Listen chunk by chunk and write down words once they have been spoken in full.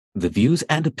The views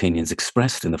and opinions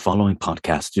expressed in the following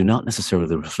podcast do not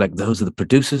necessarily reflect those of the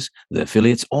producers, the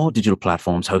affiliates, or digital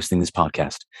platforms hosting this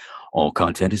podcast. All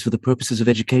content is for the purposes of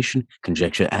education,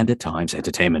 conjecture, and at times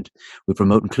entertainment. We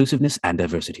promote inclusiveness and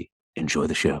diversity. Enjoy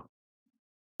the show.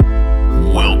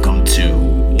 Welcome to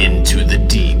Into the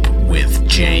Deep with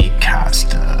Jay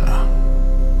Costa.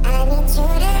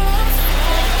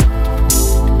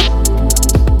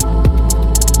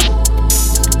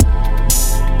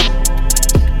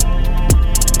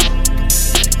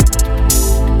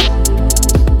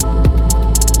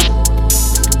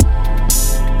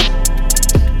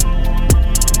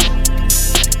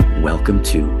 Welcome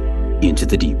to Into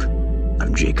the Deep.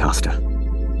 I'm Jay Costa.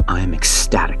 I am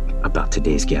ecstatic about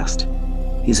today's guest.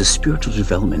 He is a spiritual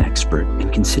development expert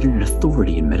and considered an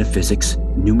authority in metaphysics,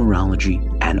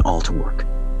 numerology, and altar work.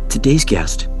 Today's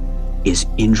guest is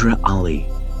Indra Ali.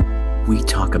 We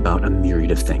talk about a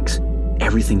myriad of things,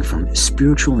 everything from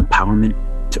spiritual empowerment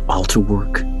to altar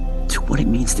work to what it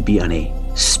means to be on a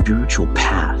spiritual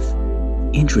path.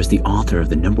 Indra is the author of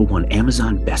the #1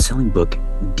 Amazon best-selling book,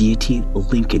 Deity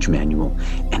Linkage Manual,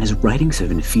 and his writings have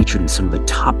been featured in some of the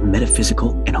top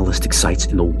metaphysical and holistic sites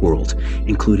in the world,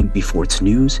 including Before It's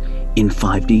News, In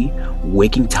 5D,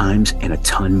 Waking Times, and a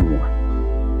ton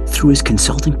more. Through his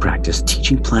consulting practice,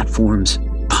 teaching platforms,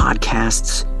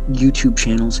 podcasts, YouTube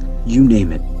channels, you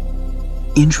name it,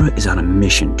 Indra is on a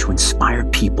mission to inspire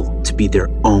people to be their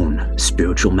own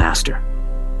spiritual master.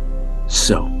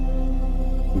 So,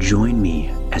 join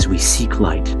me as we seek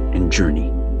light and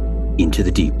journey into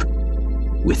the deep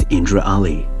with Indra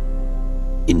Ali.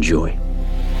 Enjoy.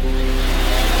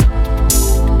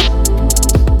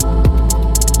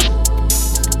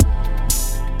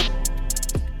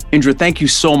 Indra, thank you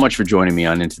so much for joining me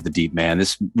on Into the Deep, man.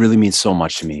 This really means so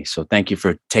much to me. So thank you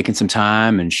for taking some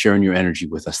time and sharing your energy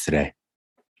with us today.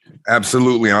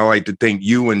 Absolutely. I'd like to thank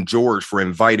you and George for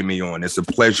inviting me on. It's a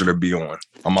pleasure to be on.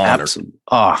 I'm honored. Absolutely.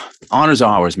 Honor's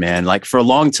ours, man. Like for a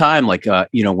long time,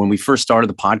 when we first started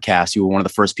the podcast, you were one of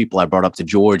the first people I brought up to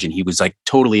George, and he was like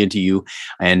totally into you.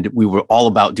 And we were all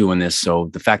about doing this. So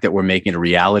the fact that we're making it a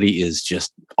reality is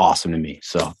just awesome to me.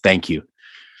 So thank you.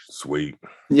 Sweet.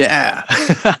 Yeah.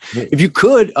 If you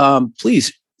could,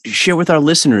 please share with our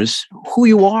listeners who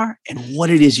you are and what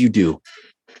it is you do.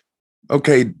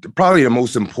 Okay, probably the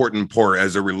most important part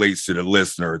as it relates to the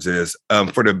listeners is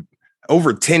for the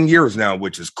over 10 years now,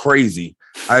 which is crazy,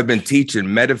 I've been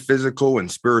teaching metaphysical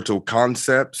and spiritual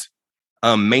concepts,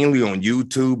 mainly on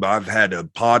YouTube. I've had a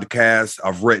podcast.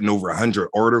 I've written over 100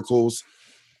 articles.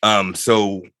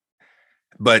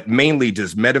 But mainly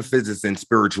just metaphysics and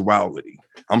spirituality.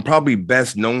 I'm probably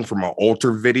best known for my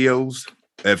altar videos.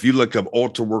 If you look up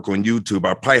altar work on YouTube,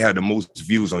 I probably had the most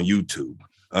views on YouTube.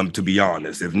 To be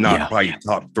honest, if not probably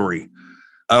top 3.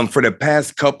 For the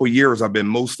past couple years, I've been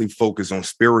mostly focused on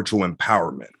spiritual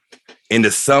empowerment. And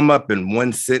to sum up in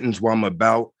one sentence what I'm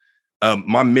about,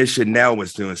 my mission now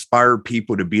is to inspire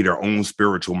people to be their own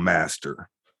spiritual master.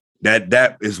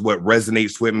 That is what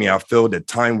resonates with me. I feel the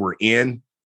time we're in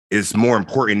is more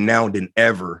important now than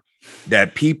ever,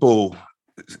 that people,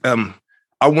 I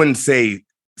wouldn't say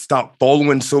stop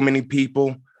following so many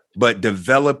people, but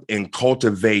develop and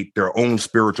cultivate their own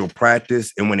spiritual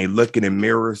practice. And when they look in the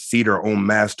mirror, see their own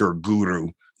master or guru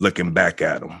looking back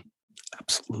at them.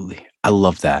 Absolutely. I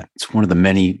love that. It's one of the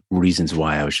many reasons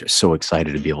why I was just so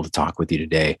excited to be able to talk with you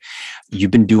today. You've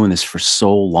been doing this for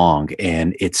so long.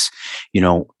 And it's,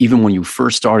 even when you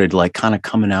first started, like kind of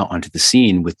coming out onto the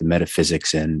scene with the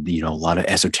metaphysics and, a lot of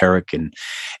esoteric and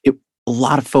a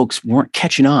lot of folks weren't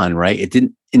catching on, right? It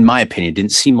didn't, in my opinion, it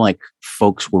didn't seem like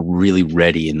folks were really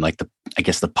ready in like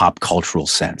the pop cultural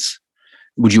sense.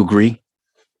 Would you agree?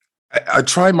 I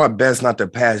try my best not to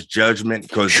pass judgment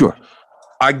because sure.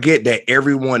 I get that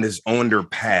everyone is on their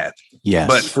path. Yes.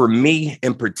 But for me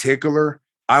in particular,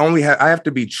 I have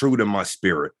to be true to my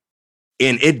spirit.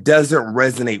 And it doesn't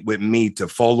resonate with me to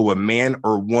follow a man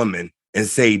or woman and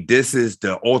say, this is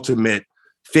the ultimate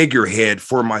figurehead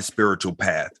for my spiritual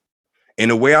path. And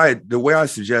the way I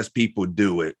suggest people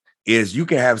do it is you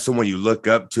can have someone you look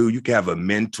up to, you can have a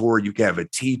mentor, you can have a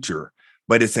teacher,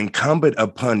 but it's incumbent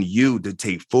upon you to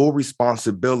take full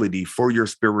responsibility for your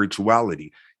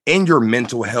spirituality and your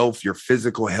mental health, your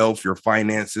physical health, your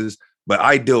finances. But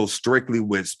I deal strictly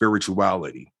with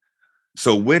spirituality.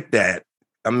 So with that,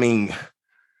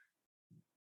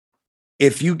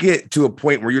 if you get to a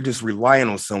point where you're just relying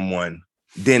on someone,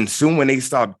 then soon when they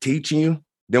stop teaching you,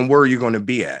 then where are you going to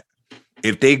be at?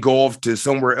 If they go off to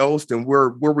somewhere else, then where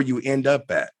will you end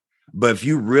up at? But if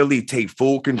you really take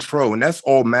full control, and that's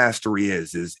all mastery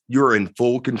is you're in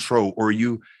full control, or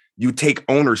you take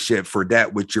ownership for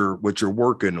that which you're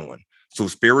working on. So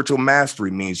spiritual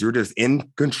mastery means you're just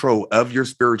in control of your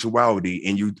spirituality,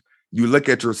 and you look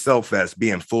at yourself as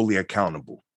being fully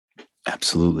accountable.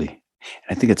 Absolutely.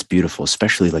 I think it's beautiful,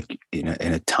 especially like in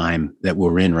a time that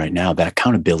we're in right now. That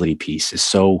accountability piece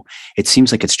is it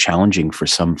seems like it's challenging for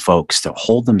some folks to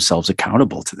hold themselves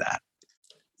accountable to that.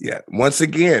 Yeah. Once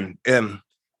again,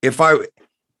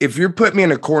 if you put me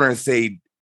in a corner and say,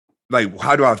 like,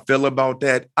 how do I feel about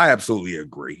that? I absolutely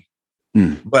agree.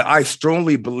 But I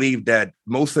strongly believe that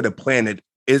most of the planet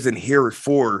isn't here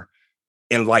for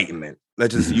enlightenment.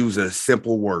 Let's just use a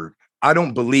simple word. I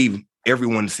don't believe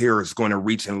everyone's here is going to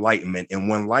reach enlightenment in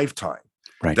one lifetime.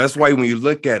 Right. That's why when you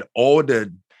look at all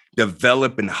the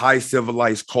developed and high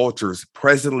civilized cultures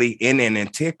presently in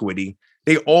antiquity,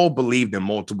 they all believed in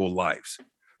multiple lives.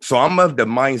 So I'm of the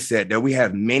mindset that we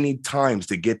have many times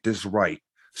to get this right.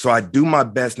 So I do my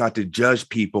best not to judge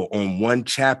people on one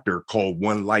chapter called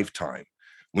one lifetime.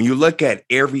 When you look at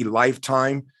every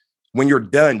lifetime, when you're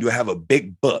done, you have a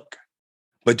big book.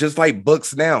 But just like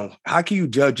books now, how can you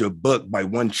judge a book by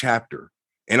one chapter?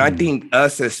 And I think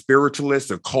us as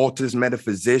spiritualists, occultists,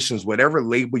 metaphysicians, whatever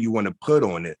label you want to put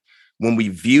on it, when we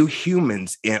view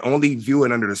humans and only view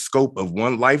it under the scope of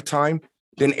one lifetime,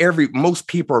 then most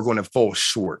people are going to fall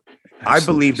short. Absolutely. I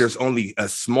believe there's only a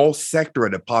small sector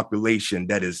of the population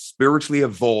that is spiritually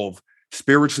evolved,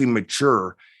 spiritually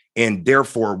mature, and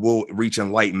therefore will reach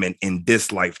enlightenment in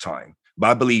this lifetime.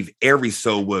 But I believe every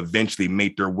soul will eventually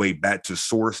make their way back to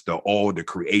source, the all, the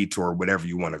creator, or whatever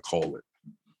you want to call it.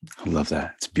 I love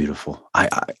that. It's beautiful.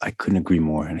 I couldn't agree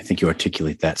more. And I think you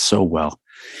articulate that so well.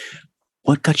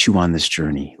 What got you on this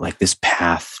journey, like this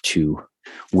path to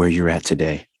where you're at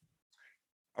today?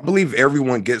 I believe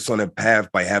everyone gets on a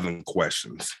path by having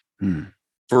questions.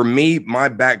 For me, my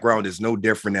background is no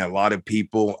different than a lot of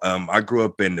people. I grew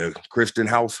up in a Christian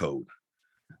household.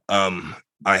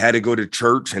 I had to go to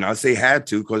church, and I say had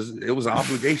to because it was an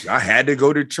obligation. I had to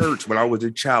go to church when I was a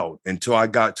child until I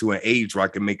got to an age where I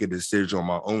could make a decision on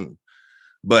my own.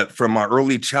 But from my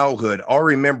early childhood, all I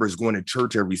remember is going to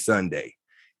church every Sunday.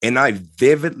 And I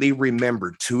vividly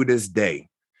remember to this day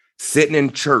sitting in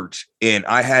church, and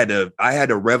I had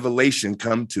a revelation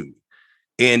come to me.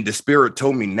 And the spirit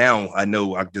told me, now I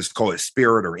know I just call it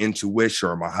spirit or intuition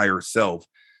or my higher self.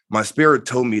 My spirit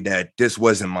told me that this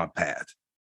wasn't my path.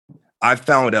 I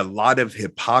found a lot of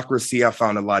hypocrisy. I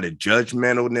found a lot of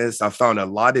judgmentalness. I found a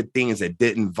lot of things that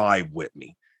didn't vibe with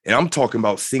me. And I'm talking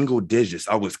about single digits.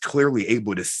 I was clearly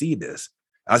able to see this.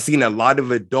 I've seen a lot of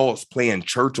adults playing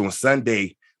church on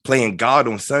Sunday, playing God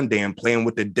on Sunday, and playing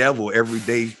with the devil every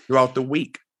day throughout the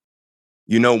week.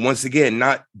 You know, once again,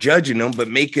 not judging them, but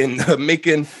making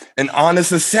an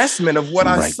honest assessment of what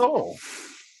I saw.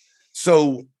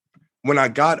 So when I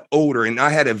got older, and I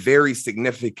had a very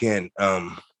significant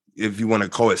if you want to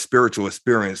call it spiritual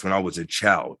experience when I was a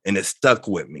child, and it stuck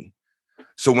with me.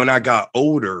 So when I got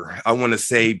older, I want to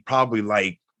say probably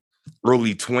like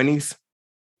early 20s,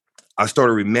 I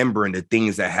started remembering the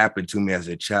things that happened to me as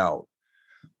a child.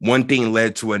 One thing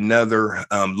led to another.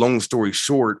 Long story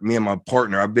short, me and my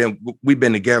partner, we've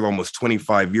been together almost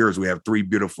 25 years. We have 3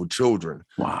 beautiful children.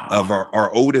 Wow.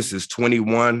 Our oldest is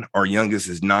 21, our youngest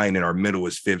is 9, and our middle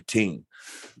is 15.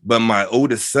 But my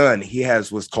oldest son, he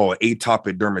has what's called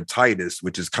atopic dermatitis,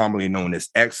 which is commonly known as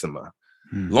eczema.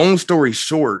 Long story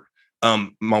short,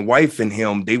 my wife and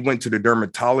him, they went to the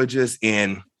dermatologist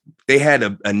and they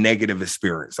had a negative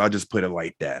experience. I'll just put it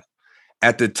like that.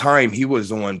 At the time, he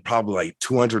was on probably like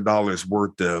 $200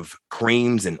 worth of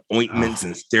creams and ointments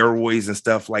and steroids and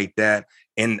stuff like that.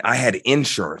 And I had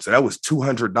insurance. So that was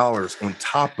 $200 on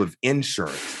top of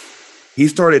insurance. He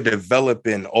started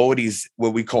developing all these,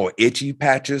 what we call itchy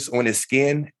patches on his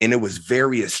skin. And it was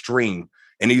very extreme.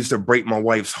 And it used to break my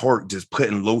wife's heart just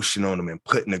putting lotion on him and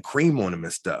putting the cream on him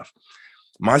and stuff.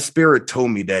 My spirit told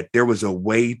me that there was a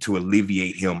way to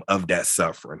alleviate him of that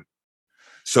suffering.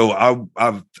 So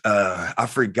I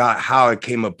forgot how I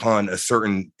came upon a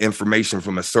certain information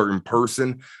from a certain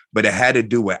person, but it had to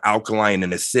do with alkaline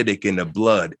and acidic in the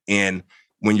blood. And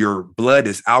when your blood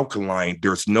is alkaline,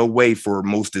 there's no way for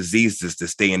most diseases to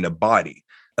stay in the body.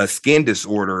 A skin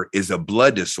disorder is a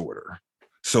blood disorder.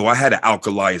 So I had to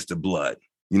alkalize the blood,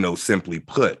 simply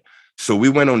put. So we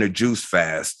went on a juice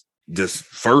fast. Just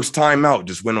first time out,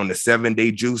 just went on a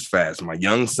 7-day juice fast, my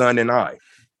young son and I.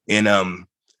 And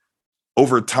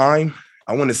over time,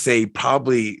 I want to say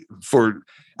probably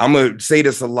I'm going to say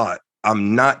this a lot.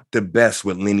 I'm not the best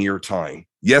with linear time.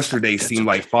 Yesterday seemed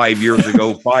like 5 years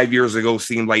ago. 5 years ago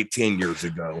seemed like 10 years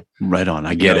ago. Right on.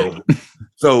 I get it.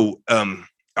 So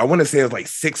I want to say it was like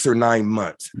 6 or 9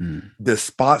 months. The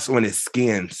spots on his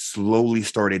skin slowly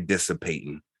started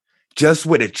dissipating just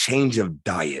with a change of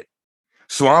diet.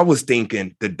 So I was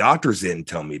thinking, the doctors didn't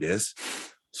tell me this.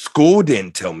 School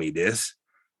didn't tell me this.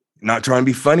 Not trying to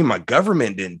be funny. My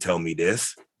government didn't tell me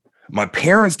this. My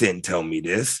parents didn't tell me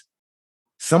this.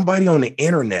 Somebody on the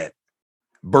internet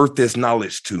birthed this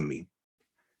knowledge to me.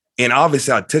 And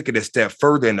obviously I took it a step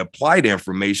further and applied the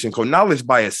information, because knowledge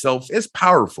by itself is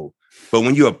powerful. But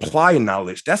when you apply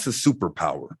knowledge, that's a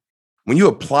superpower. When you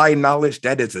apply knowledge,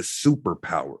 that is a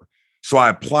superpower. So I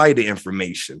applied the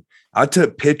information. I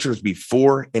took pictures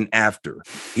before and after.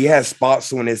 He had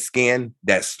spots on his skin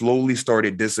that slowly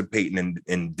started dissipating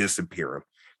and disappearing,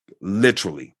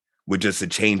 literally, with just a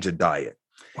change of diet.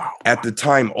 Wow. At the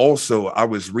time, also, I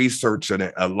was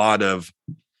researching a lot of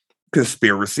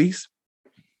conspiracies.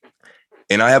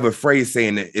 And I have a phrase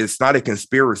saying that it's not a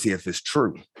conspiracy if it's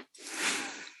true.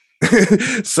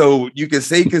 So you can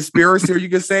say conspiracy, or you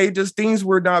can say just things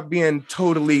they're not being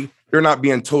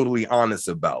totally honest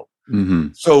about. Mm-hmm.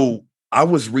 So I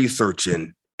was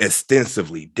researching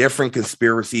extensively different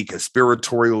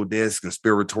conspiratorial this,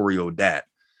 conspiratorial that.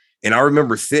 And I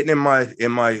remember sitting in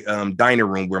my dining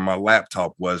room where my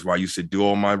laptop was, where I used to do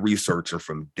all my research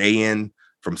from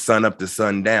sun up to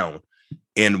sundown.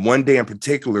 And one day in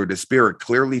particular, the spirit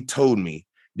clearly told me,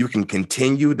 you can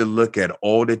continue to look at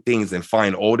all the things and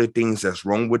find all the things that's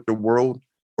wrong with the world,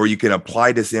 or you can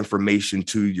apply this information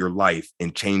to your life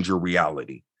and change your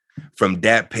reality. From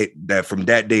that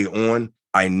day on,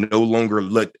 I no longer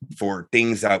looked for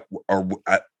things that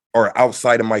are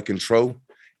outside of my control,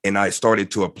 and I started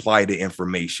to apply the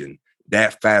information.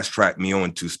 That fast-tracked me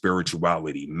on to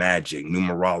spirituality, magic,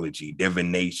 numerology,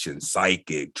 divination,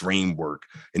 psychic, dream work,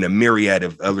 and a myriad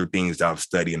of other things that I've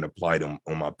studied and applied on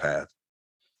my path.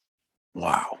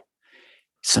 Wow.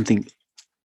 Something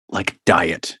like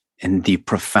diet and the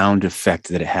profound effect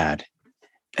that it had.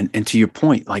 And to your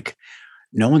point, like,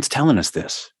 no one's telling us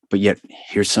this, but yet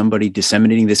here's somebody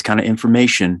disseminating this kind of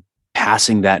information,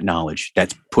 passing that knowledge,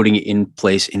 that's putting it in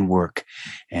place in work.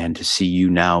 And to see you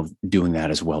now doing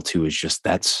that as well too is just,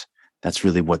 that's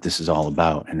really what this is all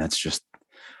about. And that's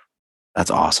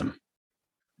awesome.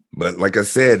 But like I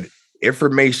said,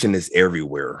 information is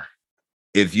everywhere.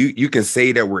 If you can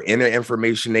say that we're in an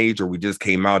information age, or we just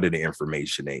came out of the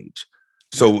information age.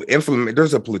 So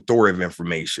there's a plethora of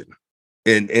information.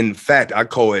 And in fact, I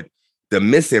call it the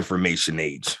misinformation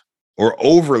age, or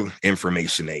over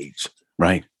information age.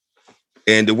 Right.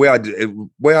 And the way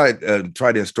I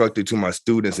try to instruct it to my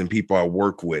students and people I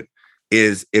work with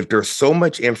is, if there's so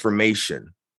much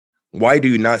information, why do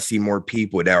you not see more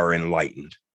people that are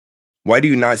enlightened? Why do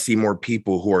you not see more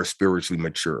people who are spiritually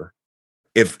mature?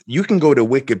 If you can go to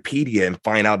Wikipedia and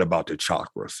find out about the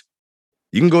chakras,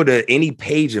 you can go to any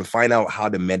page and find out how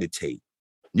to meditate.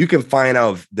 You can find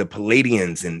out the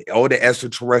Palladians and all the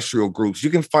extraterrestrial groups. You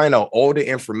can find out all the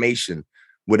information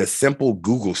with a simple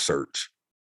Google search.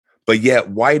 But yet,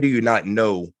 why do you not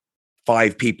know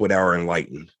 5 people that are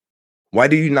enlightened? Why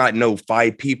do you not know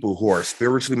 5 people who are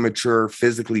spiritually mature,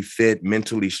 physically fit,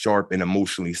 mentally sharp, and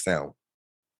emotionally sound?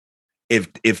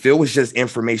 If it was just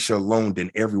information alone,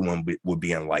 then everyone would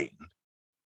be enlightened.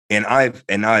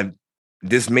 And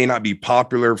this may not be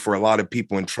popular for a lot of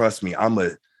people, and trust me, I'm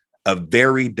a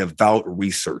very devout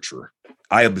researcher.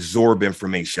 I absorb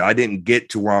information. I didn't get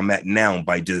to where I'm at now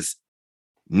by just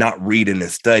not reading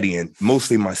and studying,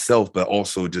 mostly myself, but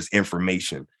also just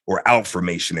information or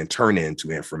outformation, and turn it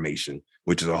into information,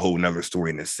 which is a whole nother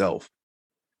story in itself.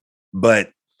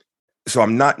 But so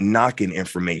I'm not knocking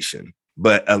information,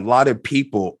 but a lot of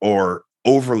people are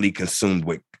overly consumed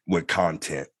with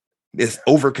content. It's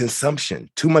overconsumption.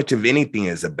 Too much of anything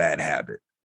is a bad habit.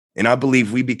 And I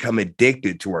believe we become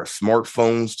addicted to our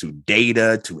smartphones, to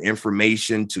data, to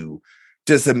information, to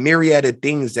just a myriad of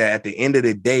things that at the end of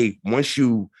the day, once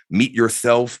you meet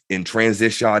yourself and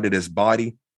transition out of this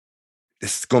body,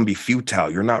 it's going to be futile.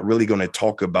 You're not really going to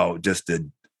talk about just the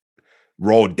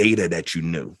raw data that you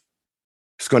knew.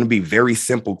 It's going to be very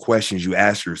simple questions you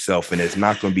ask yourself, and it's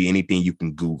not going to be anything you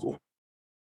can Google.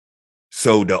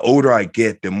 So the older I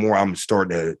get, the more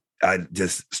I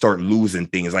just start losing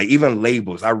things. Like even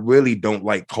labels. I really don't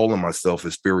like calling myself a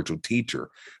spiritual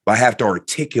teacher, but I have to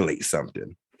articulate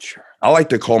something. Sure. I like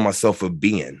to call myself a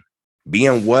being.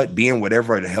 Being what? Being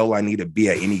whatever the hell I need to be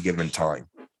at any given time.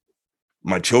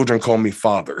 My children call me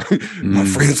father. My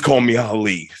friends call me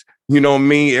Ali. You know what I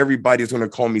mean? Everybody's going to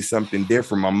call me something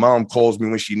different. My mom calls me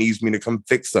when she needs me to come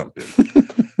fix something.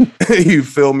 You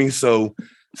feel me? So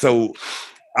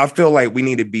I feel like we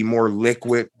need to be more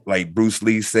liquid, like Bruce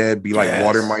Lee said, be like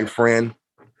water, my friend.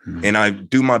 And I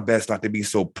do my best not to be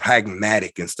so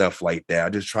pragmatic and stuff like that. I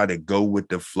just try to go with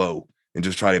the flow and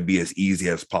just try to be as easy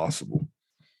as possible.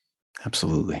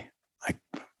 Absolutely.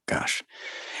 Gosh.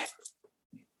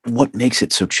 what makes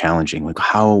it so challenging? Like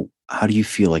how do you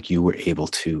feel like you were able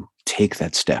to take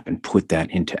that step and put that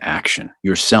into action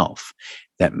yourself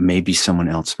that maybe someone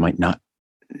else might not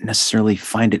necessarily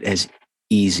find it as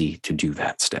easy to do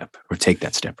that step or take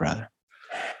that step rather?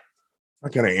 I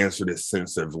kind of answer this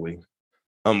sensibly.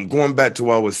 Going back to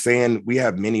what I was saying, we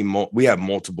have we have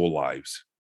multiple lives.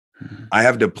 Mhm. I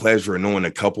have the pleasure of knowing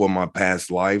a couple of my past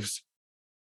lives,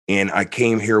 and I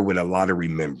came here with a lot of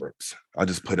remembrance. I'll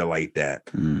just put it like that.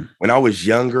 Mm. When I was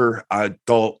younger, I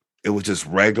thought it was just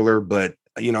regular, but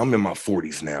I'm in my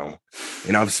 40s now,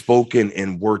 and I've spoken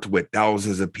and worked with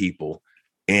thousands of people.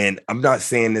 And I'm not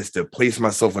saying this to place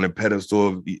myself on a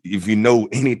pedestal. If you know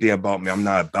anything about me, I'm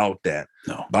not about that.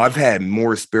 No. But I've had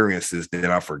more experiences than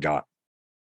I forgot.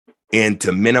 And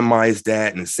to minimize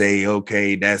that and say,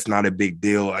 okay, that's not a big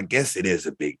deal, I guess it is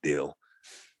a big deal.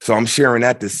 So I'm sharing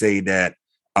that to say that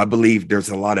I believe there's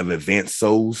a lot of advanced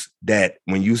souls that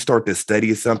when you start to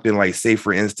study something, like say,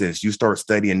 for instance, you start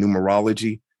studying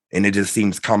numerology and it just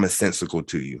seems commonsensical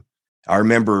to you. I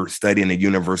remember studying the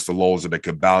universal laws of the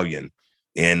Kabbalion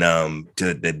and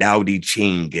the Tao Te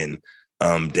Ching and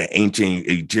the ancient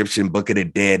Egyptian Book of the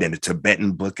Dead and the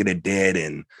Tibetan Book of the Dead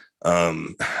and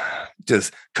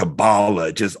just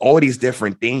Kabbalah, just all these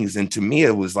different things. And to me,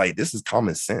 it was like, this is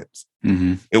common sense.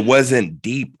 Mm-hmm. It wasn't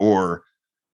deep or,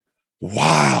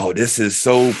 wow, this is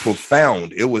so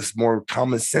profound. It was more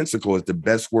commonsensical is the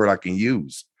best word I can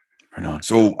use. Right on.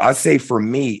 So I say for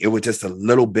me, it was just a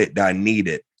little bit that I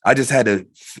needed. I just had to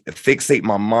fixate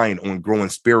my mind on growing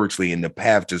spiritually and the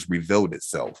path just revealed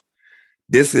itself.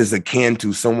 This is akin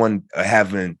to someone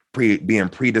being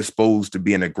predisposed to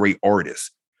being a great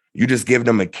artist. You just give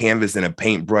them a canvas and a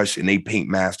paintbrush and they paint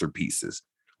masterpieces,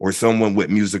 or someone with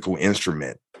musical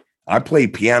instrument. I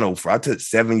played piano I took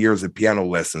 7 years of piano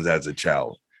lessons as a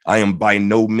child. I am by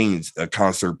no means a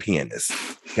concert pianist.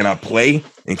 Can I play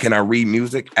and can I read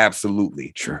music?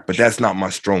 Absolutely. Sure. But that's not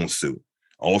my strong suit.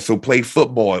 I also played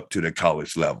football up to the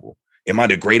college level. Am I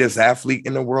the greatest athlete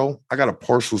in the world? I got a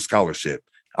partial scholarship.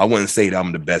 I wouldn't say that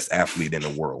I'm the best athlete in the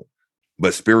world,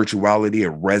 but spirituality,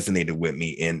 it resonated with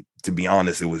me. And to be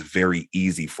honest, it was very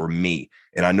easy for me.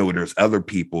 And I know there's other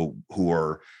people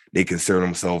they consider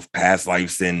themselves past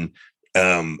lives in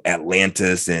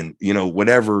Atlantis and,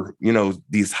 whatever,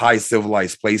 these high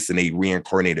civilized places, and they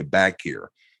reincarnated back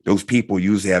here. Those people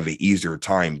usually have an easier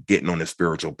time getting on the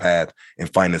spiritual path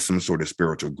and finding some sort of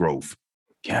spiritual growth.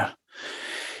 Yeah.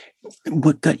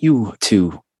 What got you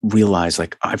to realize,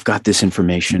 like, I've got this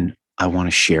information, I want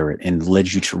to share it, and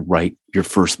led you to write your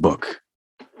first book?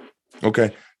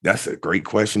 Okay. That's a great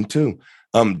question too.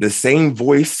 The same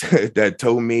voice that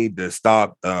told me to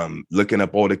stop looking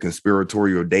up all the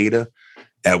conspiratorial data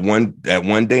at one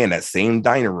day in that same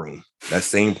dining room, that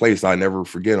same place I never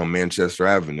forget on Manchester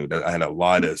Avenue, that I had a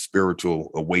lot of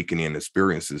spiritual awakening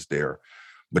experiences there.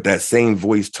 But that same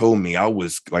voice told me I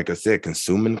was, like I said,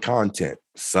 consuming content,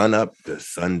 sun up to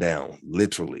sundown,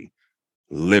 literally.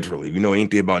 If you know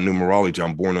anything about numerology,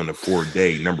 I'm born on the 4th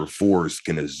day. Number 4s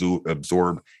can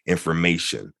absorb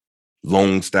information.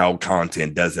 Long style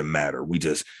content doesn't matter. I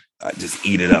just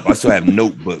eat it up. I still have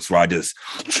notebooks where I just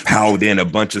piled in a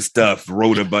bunch of stuff,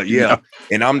 wrote about,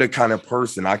 And I'm the kind of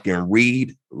person I can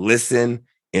read, listen,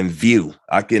 and view.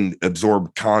 I can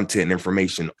absorb content and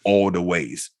information all the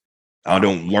ways. I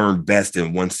don't learn best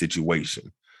in one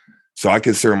situation. So I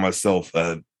consider myself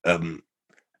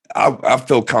I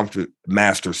feel comfortable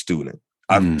master student.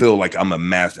 I feel like I'm a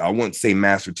master. I wouldn't say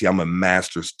master T, I'm a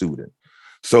master student.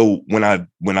 So when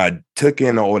I took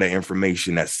in all that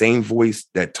information, that same voice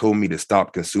that told me to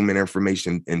stop consuming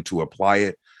information and to apply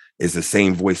it is the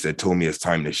same voice that told me it's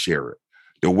time to share it.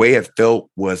 The way it felt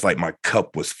was like my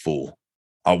cup was full.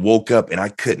 I woke up and I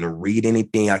couldn't read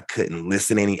anything. I couldn't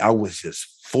listen to anything. I was just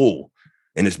full.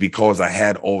 And it's because I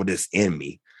had all this in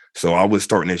me. So I was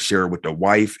starting to share with the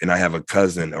wife, and I have a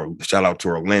cousin, or shout out to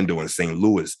Orlando in St.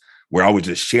 Louis, where I was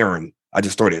just sharing. I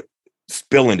just started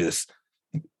spilling this.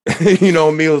 You know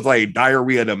what I mean? It was like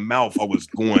diarrhea of the mouth. I was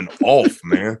going off,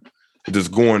 man.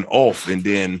 Just going off. And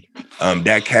then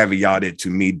that caveated to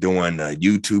me doing a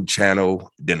YouTube channel,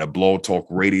 then a Blog Talk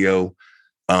Radio.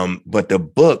 But the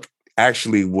book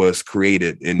actually was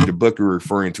created, and the book you're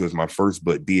referring to is my first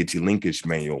book, Deity Linkage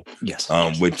Manual. Yes.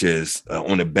 Which is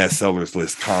on the bestsellers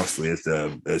list constantly.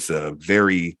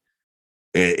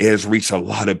 It has reached a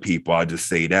lot of people. I'll just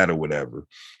say that or whatever.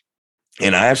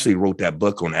 And I actually wrote that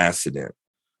book on accident.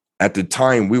 At the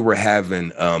time, we were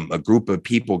having a group of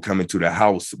people coming to the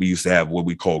house. We used to have what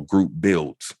we call group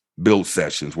build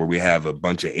sessions, where we have a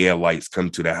bunch of airlights come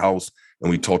to the house,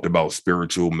 and we talked about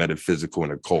spiritual, metaphysical,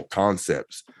 and occult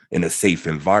concepts in a safe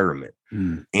environment.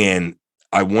 And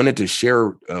I wanted to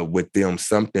share with them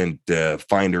something to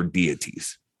find their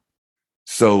deities.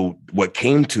 So what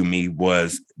came to me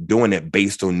was doing it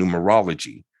based on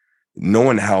numerology,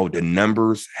 knowing how the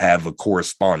numbers have a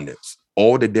correspondence.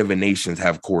 All the divinations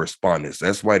have correspondence.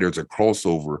 That's why there's a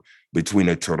crossover between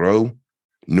the tarot,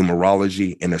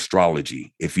 numerology, and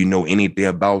astrology. If you know anything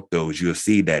about those, you'll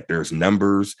see that there's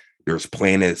numbers, there's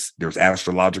planets, there's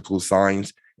astrological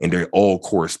signs, and they all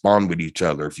correspond with each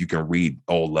other if you can read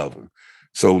all of them.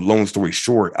 So long story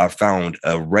short, I found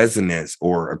a resonance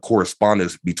or a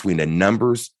correspondence between the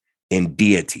numbers and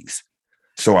deities.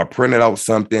 So I printed out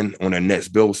something on the next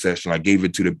build session. I gave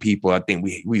it to the people. I think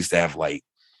we used to have like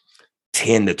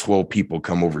 10 to 12 people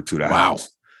come over to the house.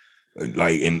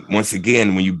 Like, and once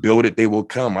again, when you build it, they will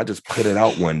come. I just put it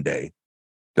out one day.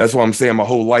 That's why I'm saying my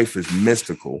whole life is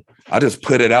mystical. I just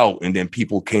put it out and then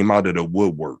people came out of the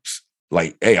woodworks.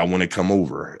 Like, hey, I want to come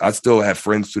over. I still have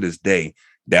friends to this day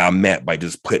that I met by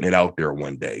just putting it out there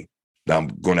one day. That I'm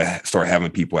going to start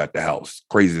having people at the house.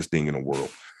 Craziest thing in the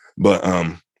world. But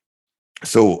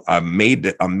so I made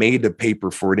the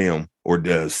paper for them, or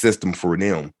the system for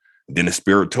them. Then the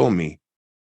spirit told me,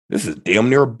 this is damn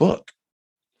near a book.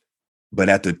 But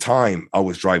at the time, I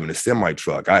was driving a semi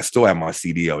truck. I still have my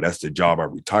CDL. That's the job I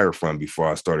retired from before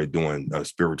I started doing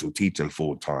spiritual teaching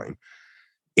full time.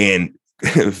 And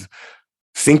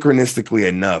synchronistically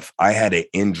enough, I had an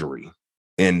injury.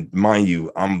 And mind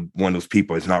you, I'm one of those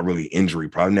people, it's not really injury.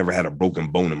 I've never had a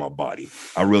broken bone in my body.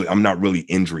 I'm not really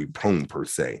injury prone per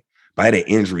se. But I had an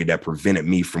injury that prevented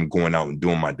me from going out and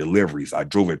doing my deliveries. I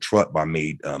drove a truck, but I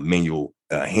made manual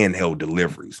handheld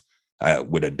deliveries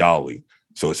with a dolly.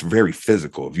 So it's very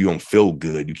physical. If you don't feel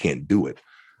good, you can't do it.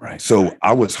 Right. So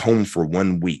I was home for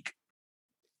 1 week.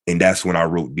 And that's when I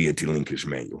wrote Deity Linkage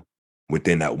Manual.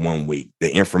 Within that 1 week,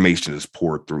 the information is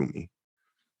poured through me.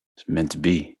 It's meant to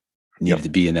be. Needed to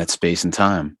be in that space and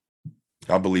time.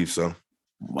 I believe so.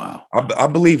 Wow. I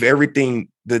believe everything,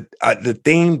 the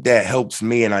thing that helps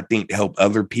me, and I think help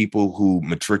other people who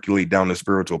matriculate down the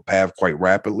spiritual path quite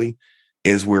rapidly,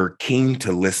 is we're keen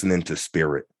to listening to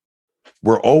spirit.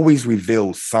 We're always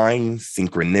revealed signs,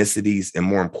 synchronicities, and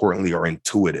more importantly, our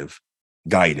intuitive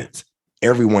guidance.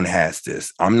 Everyone has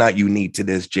this. I'm not unique to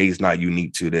this. Jay's not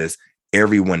unique to this.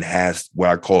 Everyone has what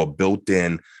I call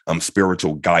built-in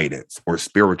spiritual guidance or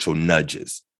spiritual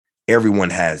nudges. Everyone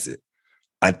has it.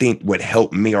 I think what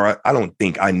helped me, or I don't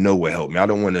think, I know what helped me. I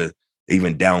don't want to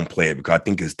even downplay it because I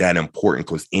think it's that important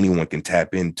because anyone can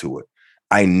tap into it.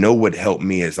 I know what helped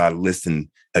me is I listened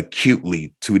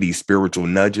acutely to these spiritual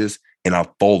nudges and I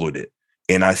followed it.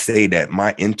 And I say that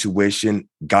my intuition,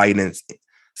 guidance,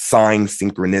 signs,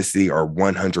 synchronicity are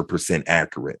 100%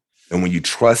 accurate. And when you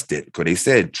trust it, because they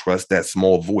said, trust that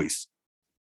small voice,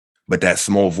 but that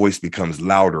small voice becomes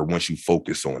louder once you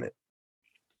focus on it.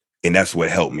 And that's what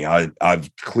helped me.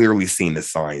 I've clearly seen the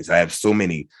signs. I have so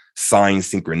many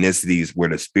signs, synchronicities where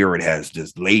the spirit has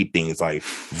just laid things like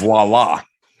voila.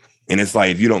 And it's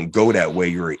like, if you don't go that way,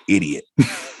 you're an idiot.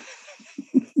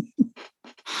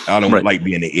 I don't like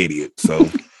being an idiot. So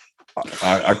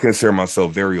I consider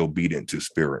myself very obedient to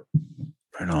spirit.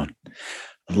 Right on.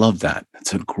 I love that.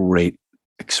 That's a great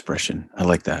expression. I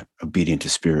like that. Obedient to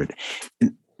spirit.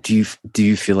 And do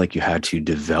you feel like you had to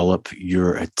develop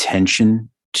your attention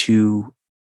to,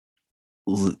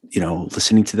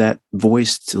 listening to that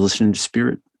voice, to listening to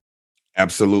spirit?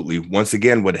 Absolutely. Once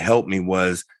again, what helped me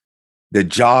was the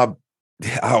job.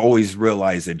 I always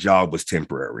realized the job was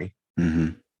temporary.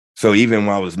 Mm-hmm. So even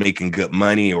when I was making good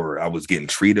money or I was getting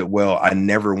treated well, I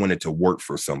never wanted to work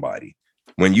for somebody.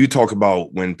 When you talk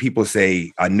about, when people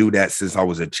say, I knew that since I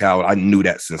was a child, I knew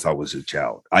that since I was a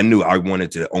child. I knew I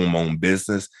wanted to own my own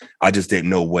business. I just didn't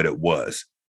know what it was.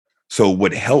 So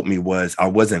what helped me was I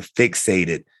wasn't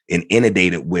fixated and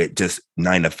inundated with just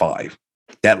 9 to 5.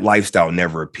 That lifestyle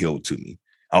never appealed to me.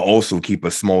 I also keep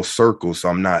a small circle. So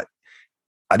I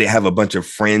didn't have a bunch of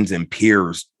friends and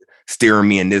peers steering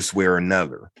me in this way or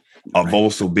another. I've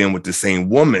also been with the same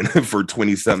woman for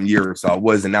 20 something years. So I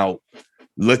wasn't out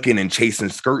looking and chasing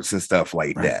skirts and stuff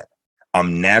like that.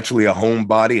 I'm naturally a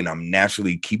homebody and I'm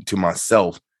naturally keep to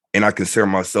myself. And I consider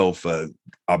myself an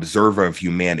observer of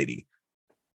humanity.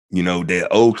 You know, the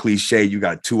old cliche, you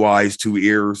got 2 eyes, 2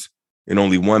 ears, and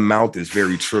only 1 mouth is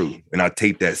very true. And I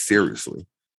take that seriously.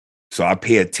 So I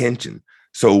pay attention.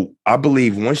 So I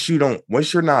believe once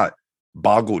you're not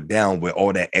boggled down with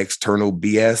all that external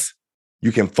BS,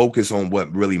 you can focus on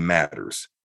what really matters.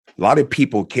 A lot of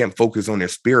people can't focus on their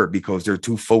spirit because they're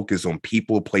too focused on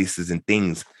people, places, and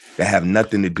things that have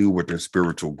nothing to do with their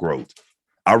spiritual growth.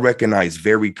 I recognize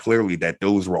very clearly that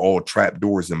those were all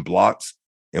trapdoors and blocks.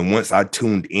 And once I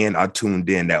tuned in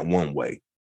that one way.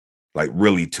 like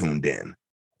really tuned in.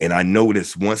 And I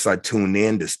noticed once I tuned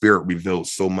in, the spirit revealed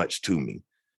so much to me.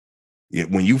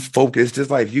 When you focus, just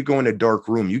like if you go in a dark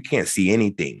room, you can't see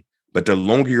anything. But the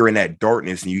longer you're in that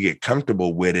darkness and you get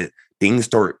comfortable with it, things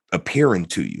start appearing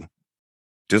to you.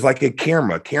 Just like a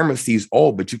camera sees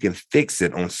all, but you can fix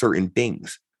it on certain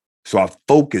things. So I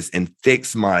focus and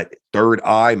fix my third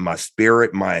eye, my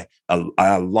spirit, I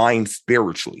align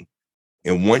spiritually.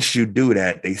 And once you do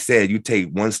that, they said you take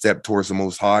one step towards the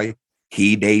Most High.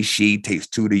 He, they, she takes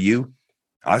two to you.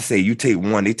 I say you take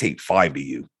one, they take five to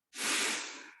you.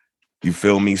 You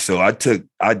feel me? So I took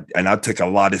a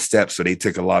lot of steps. So they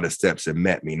took a lot of steps and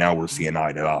met me. Now we're seeing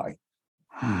eye to eye.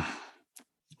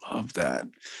 Love that.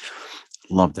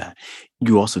 Love that.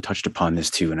 You also touched upon this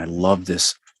too. And I love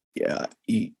this. Yeah.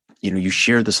 You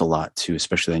share this a lot too,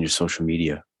 especially on your social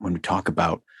media when we talk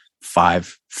about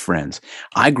 5 friends.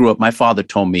 I grew up, my father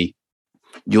told me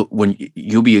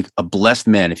you'll be a blessed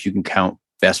man if you can count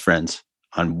best friends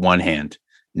on one hand,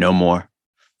 no more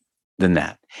than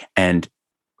that. And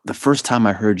the first time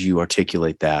I heard you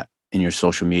articulate that in your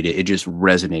social media, it just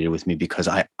resonated with me because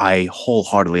I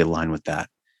wholeheartedly align with that.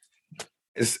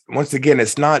 It's once again,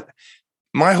 it's not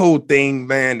my whole thing,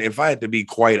 man. If I had to be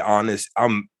quite honest,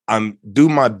 I'm do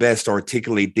my best to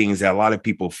articulate things that a lot of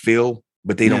people feel,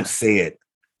 but they don't say it.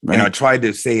 Right. And I tried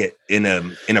to say it in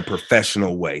a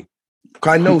professional way.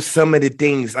 I know some of the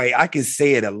things I can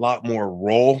say it a lot more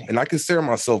raw, and I consider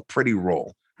myself pretty raw.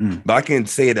 But I can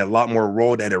say it a lot more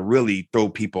raw that'll really throw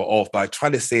people off. But I try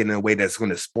to say it in a way that's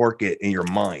going to spark it in your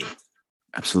mind.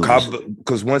 Absolutely.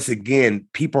 Because once again,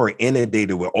 people are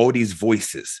inundated with all these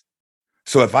voices.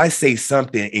 So if I say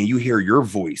something and you hear your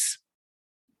voice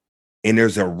and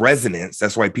there's a resonance,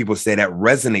 that's why people say that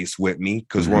resonates with me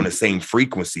because we're on the same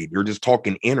frequency. You're just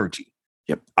talking energy.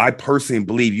 Yep. I personally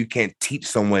believe you can't teach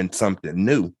someone something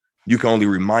new. You can only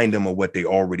remind them of what they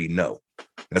already know.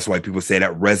 That's why people say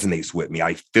that resonates with me.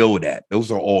 I feel that.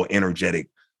 Those are all energetic,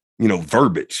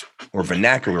 verbiage or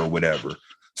vernacular or whatever.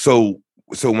 So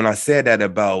when I said that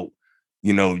about,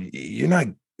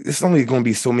 it's only going to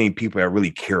be so many people that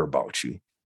really care about you.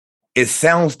 It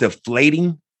sounds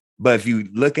deflating, but if you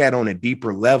look at it on a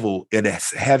deeper level, it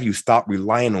has have you stop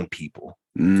relying on people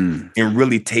and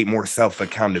really take more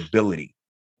self-accountability.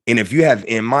 And if you have,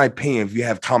 in my opinion, if you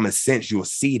have common sense, you'll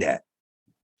see that.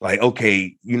 Like,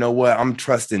 okay, you know what? I'm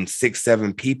trusting 6,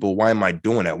 7 people. Why am I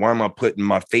doing that? Why am I putting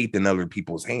my faith in other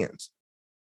people's hands?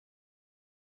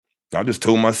 I just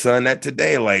told my son that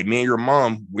today, like, me and your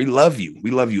mom, we love you. We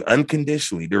love you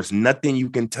unconditionally. There's nothing you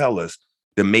can tell us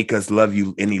to make us love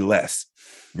you any less.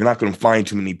 You're not going to find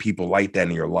too many people like that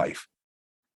in your life.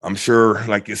 I'm sure,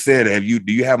 like you said,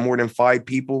 do you have more than 5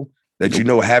 people that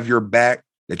have your back,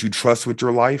 that you trust with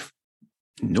your life?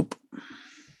 Nope.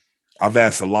 I've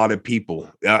asked a lot of people.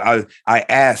 I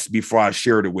asked before I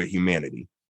shared it with humanity.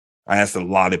 I asked a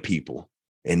lot of people,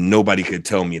 and nobody could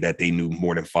tell me that they knew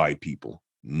more than 5 people.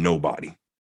 Nobody.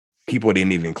 People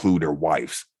didn't even include their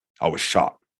wives. I was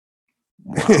shocked.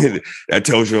 Wow. That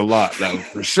tells you a lot. Like,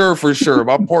 for sure.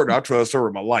 My partner, I trust her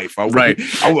with my life. I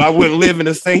wouldn't live in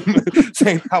the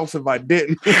same house if I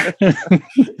didn't.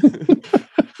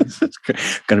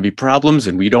 It's going to be problems,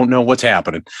 and we don't know what's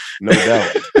happening. No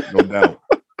doubt.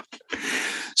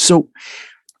 So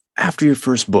after your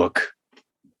first book,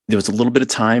 there was a little bit of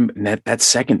time, and that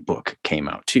second book came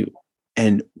out too.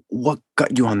 And what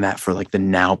got you on that for like the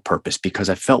now purpose? Because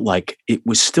I felt like it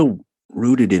was still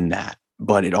rooted in that,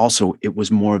 but it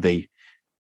was more of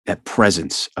that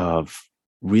presence of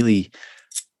really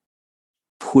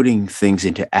putting things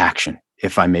into action,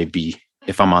 if I'm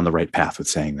on the right path with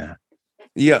saying that.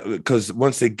 Yeah, because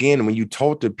once again, when you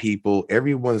talk to people,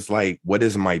 everyone's like, what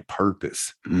is my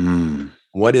purpose?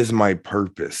 What is my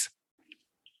purpose?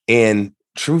 And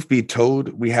truth be told,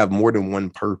 we have more than one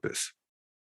purpose.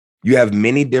 You have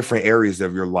many different areas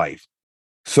of your life.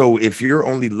 So if you're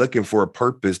only looking for a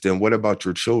purpose, then what about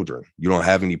your children? You don't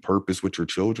have any purpose with your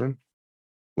children?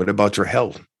 What about your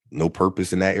health? No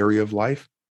purpose in that area of life?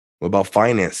 What about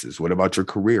finances? What about your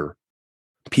career?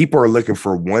 People are looking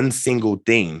for one single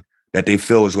thing that they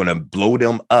feel is going to blow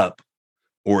them up,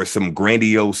 or some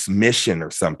grandiose mission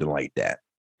or something like that.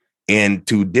 And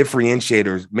to differentiate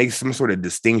or make some sort of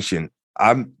distinction,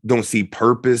 I don't see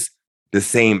purpose the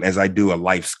same as I do a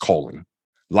life's calling.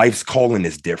 Life's calling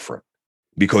is different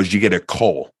because you get a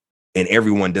call, and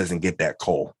everyone doesn't get that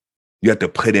call. You have to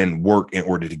put in work in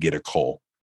order to get a call.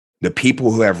 The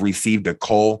people who have received a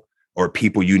call are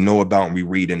people you know about and we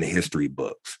read in the history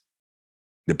books.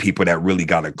 The people that really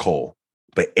got a call.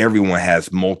 But everyone has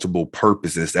multiple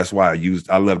purposes. That's why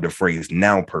I love the phrase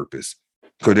now purpose,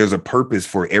 because there's a purpose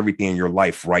for everything in your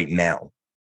life right now.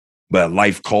 But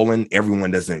life calling, everyone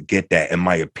doesn't get that, in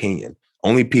my opinion.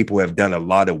 Only people who have done a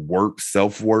lot of work,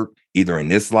 self-work, either in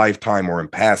this lifetime or in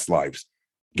past lives,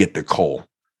 get the call.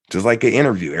 Just like an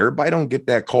interview. Everybody don't get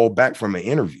that call back from an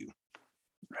interview.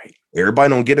 Right. Everybody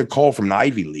don't get a call from the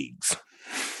Ivy Leagues.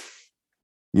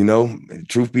 You know,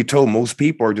 truth be told, most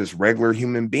people are just regular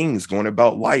human beings going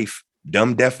about life,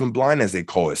 dumb, deaf, and blind, as they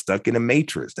call it, stuck in a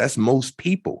matrix. That's most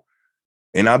people.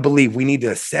 And I believe we need to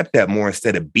accept that more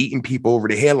instead of beating people over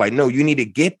the head. Like, no, you need to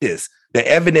get this. The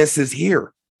evidence is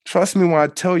here. Trust me when I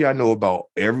tell you I know about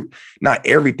not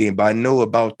everything, but I know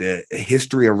about the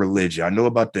history of religion. I know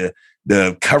about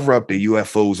the cover up the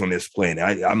UFOs on this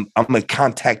planet. I'm a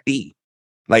contactee.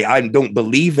 Like, I don't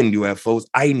believe in UFOs.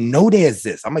 I know they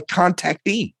exist. I'm a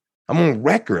contactee. I'm on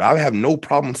record. I have no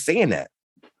problem saying that.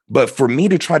 But for me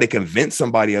to try to convince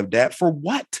somebody of that, for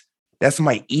what? That's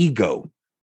my ego.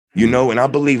 You know, and I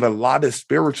believe a lot of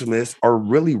spiritualists are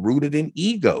really rooted in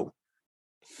ego.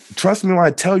 Trust me when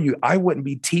I tell you, I wouldn't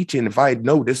be teaching if I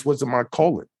know this wasn't my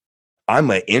calling.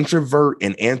 I'm an introvert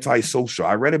and antisocial.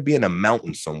 I'd rather be in a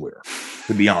mountain somewhere,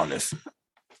 to be honest.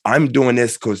 I'm doing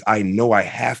this because I know I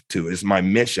have to. It's my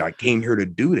mission. I came here to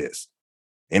do this.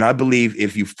 And I believe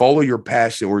if you follow your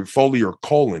passion or follow your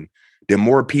calling, then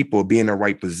more people will be in the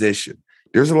right position.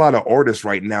 There's a lot of artists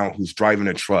right now who's driving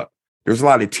a truck. There's a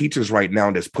lot of teachers right now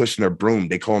that's pushing a broom.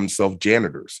 They call themselves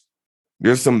janitors.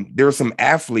 There are some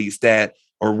athletes that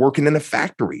are working in a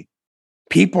factory.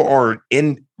 People are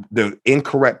in the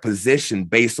incorrect position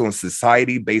based on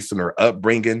society, based on their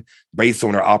upbringing, based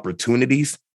on their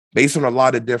opportunities, based on a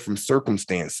lot of different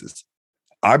circumstances.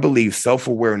 I believe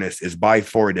self-awareness is by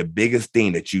far the biggest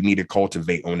thing that you need to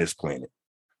cultivate on this planet.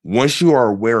 Once you are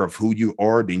aware of who you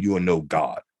are, then you will know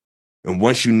God. And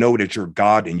once you know that you're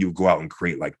God, and you go out and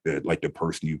create like the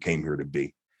person you came here to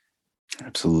be.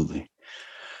 Absolutely.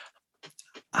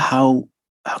 How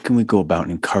can we go about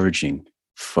encouraging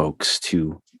folks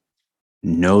to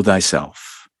know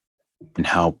thyself and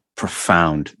how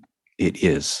profound it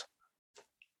is?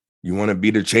 You want to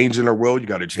be the change in the world, you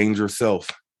got to change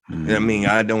yourself. I mean,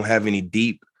 I don't have any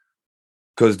deep,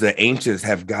 because the ancients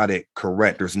have got it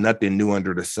correct. There's nothing new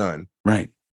under the sun. Right.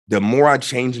 The more I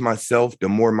change myself, the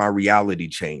more my reality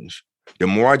change. The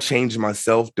more I change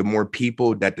myself, the more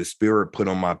people that the spirit put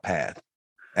on my path.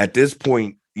 At this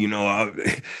point, you know,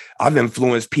 I've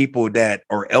influenced people that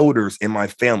are elders in my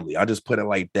family. I just put it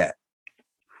like that.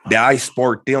 That I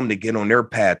sparked them to get on their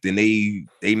path, and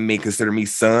they may consider me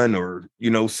son or, you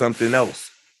know, something else.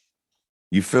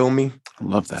 You feel me? I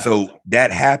love that. So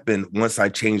that happened once I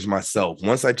changed myself.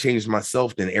 Once I changed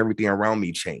myself, then everything around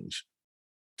me changed.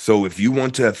 So if you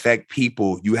want to affect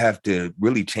people, you have to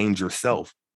really change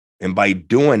yourself. And by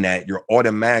doing that, you're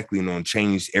automatically going to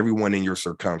change everyone in your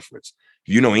circumference.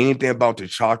 If you know anything about the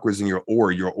chakras in your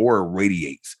aura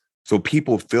radiates. So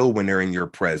people feel when they're in your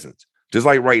presence. Just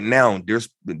like right now, there's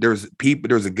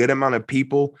a good amount of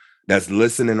people that's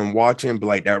listening and watching, but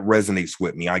like that resonates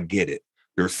with me. I get it.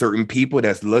 There's certain people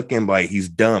that's looking like he's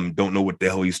dumb, don't know what the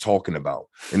hell he's talking about.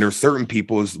 And there's certain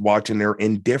people who's watching, they're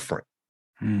indifferent.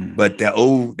 But that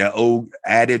old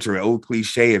adage or old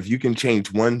cliche, if you can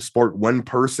spark one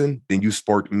person, then you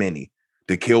spark many.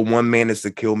 To kill one man is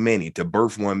to kill many. To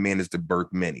birth one man is to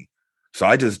birth many. So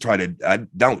I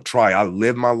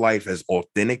live my life as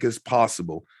authentic as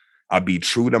possible. I be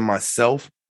true to myself,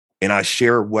 and I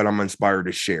share what I'm inspired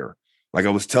to share. Like I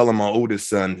was telling my oldest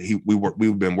son,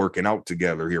 we've been working out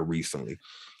together here recently.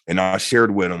 And I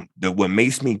shared with him that what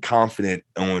makes me confident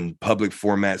on public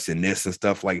formats and this and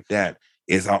stuff like that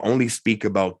is I only speak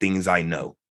about things I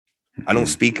know. I don't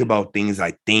speak about things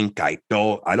I think, I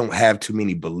thought. I don't have too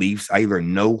many beliefs. I either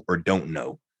know or don't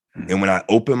know. And when I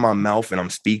open my mouth and I'm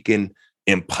speaking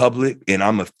in public and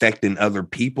I'm affecting other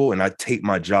people and I take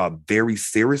my job very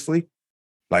seriously,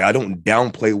 like I don't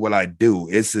downplay what I do.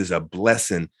 This is a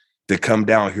blessing to come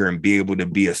down here and be able to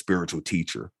be a spiritual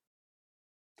teacher.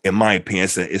 In my opinion,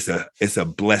 it's a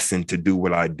blessing to do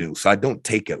what I do. So I don't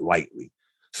take it lightly.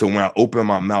 So when I open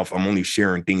my mouth, I'm only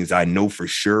sharing things I know for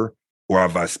sure or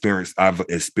I've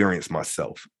experienced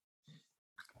myself.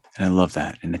 And I love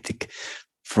that. And I think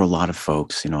for a lot of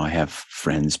folks, you know, I have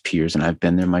friends, peers, and I've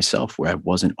been there myself where I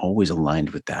wasn't always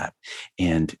aligned with that.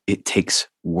 And it takes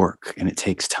work and it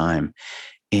takes time.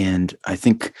 And I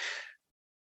think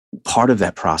part of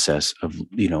that process of,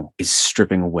 you know, is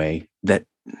stripping away that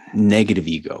negative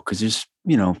ego, because there's,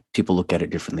 you know, people look at it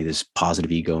differently. There's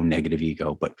positive ego, negative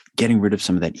ego, but getting rid of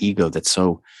some of that ego that's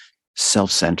so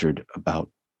self-centered about,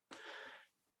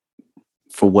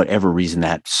 for whatever reason,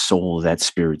 that soul, that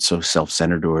spirit, so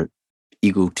self-centered or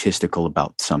egotistical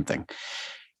about something.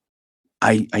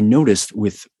 I noticed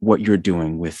with what you're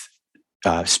doing with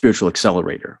spiritual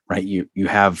accelerator, right? You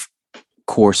have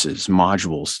courses,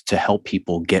 modules to help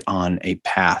people get on a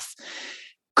path.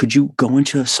 Could you go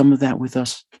into some of that with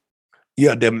us?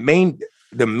 Yeah, the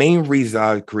main reason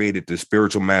I created the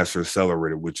Spiritual Master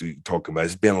Accelerator, which we talk about,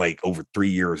 it's been like over 3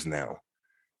 years now,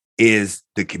 is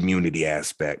the community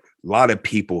aspect. A lot of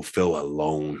people feel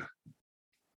alone.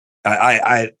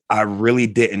 I really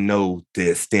didn't know the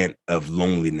extent of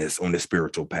loneliness on the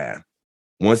spiritual path.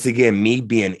 Once again, me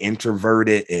being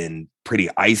introverted and pretty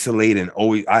isolated, and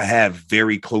always I have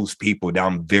very close people that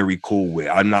I'm very cool with.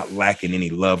 I'm not lacking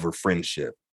any love or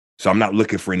friendship. So I'm not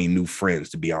looking for any new friends,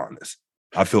 to be honest.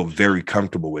 I feel very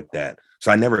comfortable with that.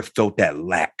 So I never felt that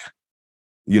lack.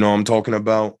 You know what I'm talking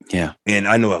about? Yeah. And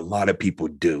I know a lot of people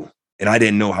do. And I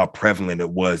didn't know how prevalent it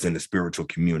was in the spiritual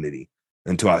community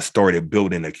until I started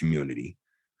building a community.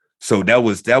 So that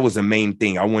was the main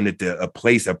thing. I wanted a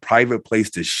private place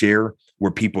to share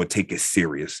where people take it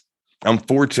serious.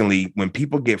 Unfortunately, when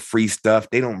people get free stuff,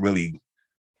 they don't really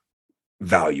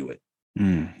value it.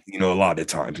 You know, a lot of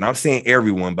times. And I'm saying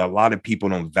everyone, but a lot of people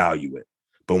don't value it.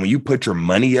 But when you put your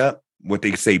money up, what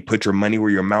they say, put your money where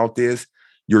your mouth is,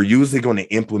 you're usually going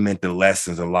to implement the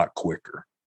lessons a lot quicker.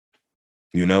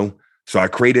 You know? So I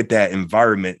created that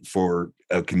environment for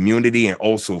a community and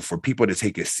also for people to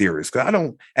take it serious.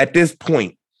 Because at this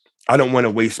point, I don't want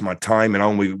to waste my time, and I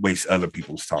don't want to waste other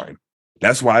people's time.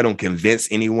 That's why I don't convince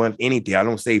anyone anything. I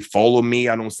don't say, follow me.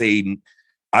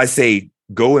 I say,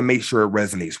 go and make sure it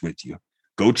resonates with you.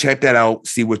 Go check that out.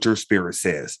 See what your spirit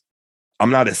says. I'm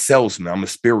not a salesman. I'm a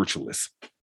spiritualist.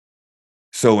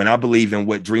 So, and I believe in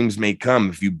what dreams may come.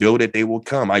 If you build it, they will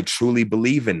come. I truly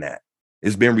believe in that.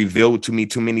 It's been revealed to me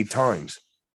too many times.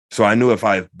 So I knew if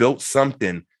I built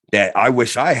something that I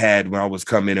wish I had when I was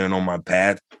coming in on my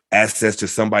path, access to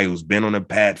somebody who's been on the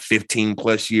path 15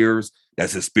 plus years,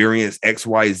 that's experienced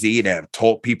XYZ, that have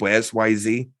taught people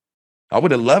XYZ, I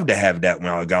would have loved to have that when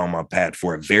I got on my path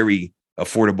for a very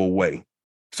affordable way.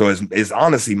 So it's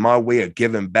honestly my way of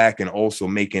giving back and also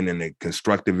making it a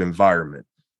constructive environment.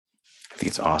 I think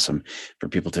it's awesome for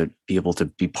people to be able to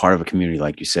be part of a community,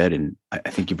 like you said. And I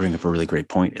think you bring up a really great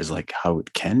point, is like how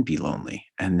it can be lonely.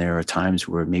 And there are times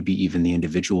where maybe even the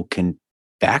individual can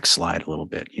backslide a little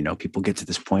bit. You know, people get to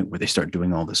this point where they start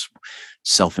doing all this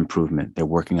self-improvement. They're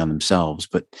working on themselves,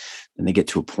 but then they get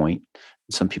to a point,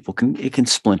 some people it can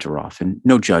splinter off, and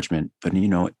no judgment, but you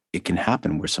know, it can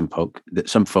happen where some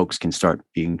folks can start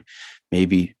being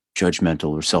maybe judgmental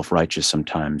or self-righteous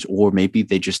sometimes, or maybe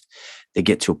they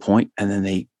get to a point and then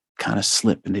they kind of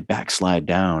slip and they backslide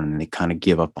down and they kind of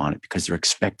give up on it because they're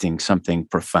expecting something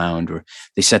profound, or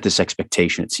they set this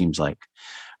expectation, it seems like,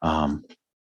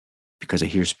 because I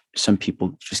hear some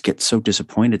people just get so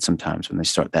disappointed sometimes when they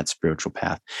start that spiritual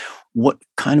path. What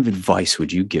kind of advice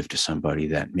would you give to somebody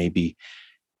that maybe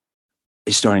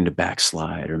is starting to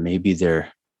backslide, or maybe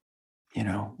they're, you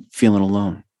know, feeling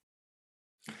alone?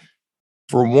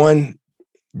 For one,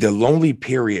 the lonely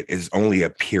period is only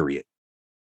a period.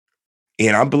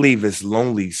 And I believe it's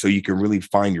lonely so you can really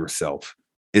find yourself.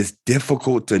 It's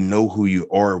difficult to know who you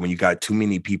are when you got too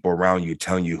many people around you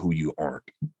telling you who you aren't.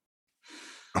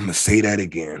 I'm going to say that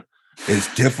again.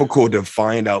 It's difficult to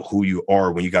find out who you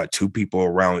are when you got too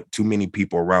many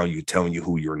people around you telling you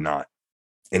who you're not.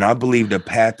 And I believe the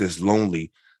path is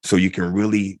lonely so you can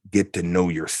really get to know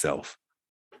yourself.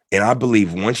 And I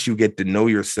believe once you get to know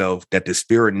yourself, that the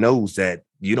spirit knows that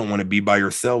you don't want to be by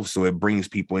yourself. So it brings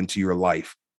people into your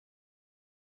life.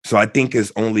 So I think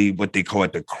it's only what they call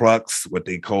it, the crux, what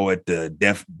they call it, the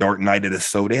dark night of the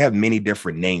soul. They have many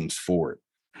different names for it.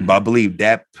 But I believe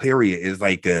that period is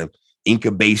like a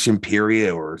incubation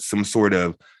period or some sort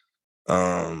of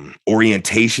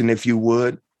orientation, if you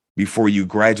would, before you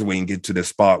graduate and get to the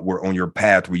spot where on your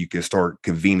path where you can start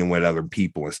convening with other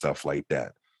people and stuff like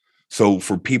that. So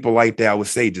for people like that, I would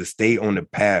say just stay on the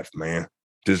path, man.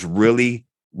 Just really,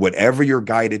 whatever you're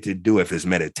guided to do, if it's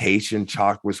meditation,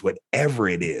 chakras, whatever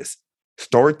it is,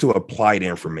 start to apply the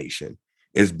information.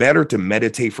 It's better to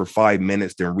meditate for 5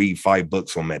 minutes than read 5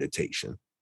 books on meditation.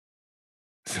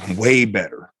 It's way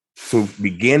better. So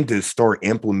begin to start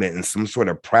implementing some sort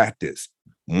of practice.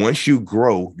 Once you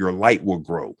grow, your light will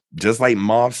grow. Just like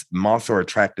moths are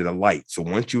attracted to light. So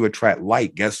once you attract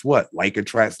light, guess what? Light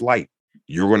attracts light.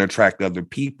 You're going to attract other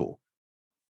people.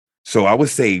 So I would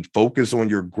say focus on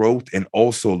your growth and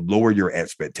also lower your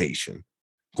expectation.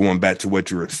 Going back to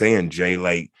what you were saying, Jay,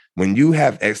 like when you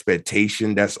have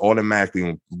expectation, that's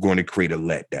automatically going to create a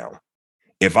letdown.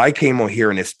 If I came on here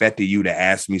and expected you to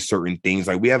ask me certain things,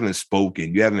 like we haven't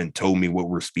spoken, you haven't told me what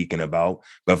we're speaking about.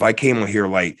 But if I came on here,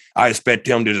 like I expect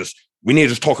them to we need to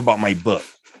just talk about my book.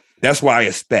 That's what I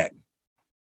expect.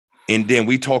 And then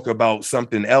we talk about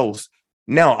something else.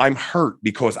 Now I'm hurt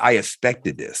because I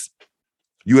expected this.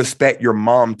 You expect your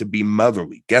mom to be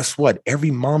motherly. Guess what?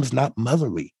 Every mom's not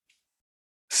motherly.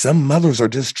 Some mothers are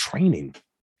just training.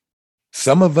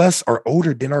 Some of us are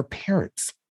older than our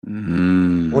parents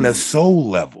on a soul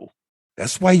level.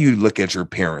 That's why you look at your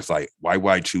parents like, why would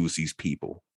I choose these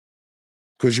people?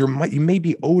 Because you may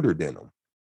be older than them,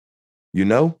 you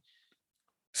know?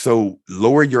 So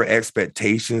lower your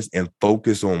expectations and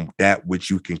focus on that which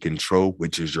you can control,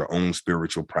 which is your own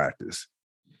spiritual practice.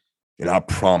 And I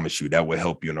promise you that will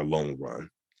help you in the long run.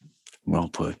 Well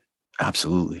put.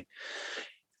 Absolutely.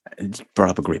 It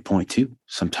brought up a great point too.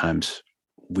 Sometimes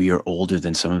we are older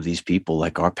than some of these people,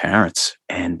 like our parents,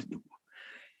 and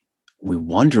we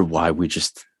wonder why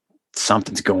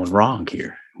something's going wrong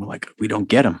here. We're like, we don't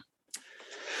get them.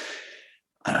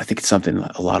 And I think it's something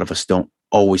that a lot of us don't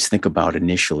always think about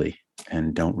initially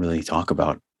and don't really talk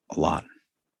about a lot.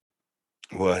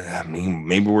 Well, I mean,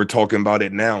 maybe we're talking about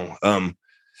it now.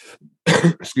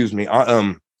 Excuse me.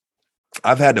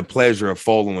 I've had the pleasure of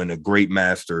following a great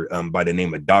master by the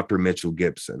name of Dr. Mitchell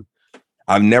Gibson.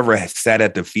 I've never sat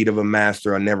at the feet of a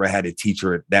master. I never had a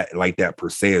teacher like that per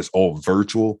se. It's all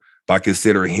virtual, but I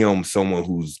consider him someone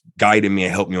who's guided me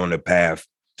and helped me on the path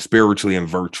spiritually and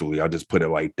virtually. I'll just put it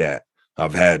like that.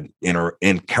 I've had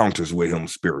encounters with him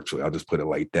spiritually. I'll just put it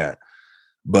like that.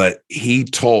 But he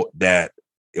taught that,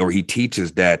 or he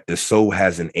teaches that the soul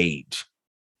has an age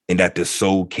and that the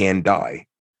soul can die.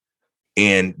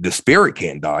 And the spirit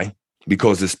can't die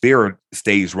because the spirit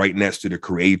stays right next to the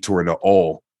creator of the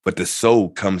all. But the soul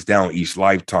comes down each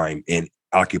lifetime and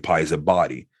occupies a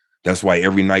body. That's why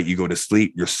every night you go to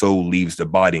sleep, your soul leaves the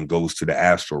body and goes to the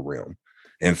astral realm.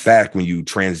 In fact, when you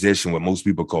transition what most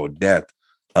people call death,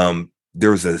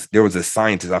 there was a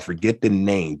scientist, I forget the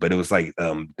name, but it was like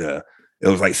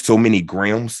so many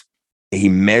grams. And he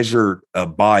measured a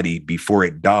body before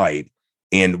it died.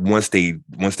 And once they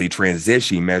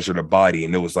transition, he measured a body,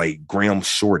 and it was like gram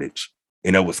shortage,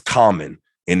 and it was common.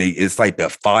 And it's like the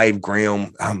 5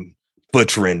 gram. I'm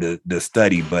butchering the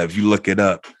study, but if you look it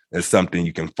up, it's something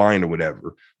you can find or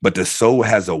whatever. But the soul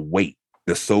has a weight.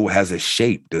 The soul has a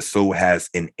shape. The soul has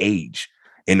an age.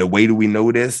 And the way do we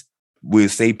know this? We'll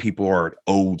say people are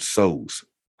old souls.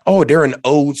 Oh, they're an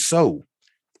old soul.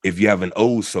 If you have an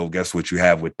old soul, guess what you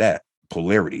have with that?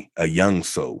 Polarity, a young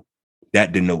soul.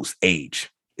 That denotes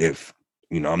age. If,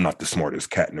 I'm not the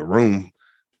smartest cat in the room,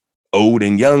 old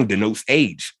and young denotes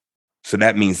age. So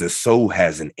that means the soul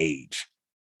has an age.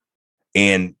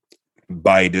 And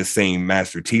by the same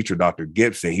master teacher, Dr.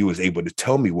 Gibson, he was able to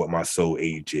tell me what my soul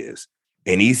age is.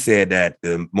 And he said that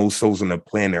the most souls on the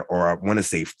planet are, I want to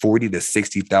say, 40 to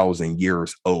 60,000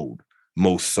 years old,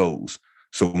 most souls.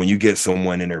 So when you get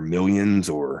someone in their millions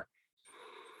or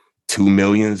 2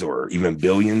 millions or even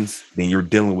billions, then you're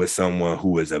dealing with someone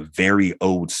who is a very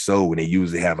old soul, and they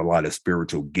usually have a lot of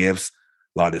spiritual gifts,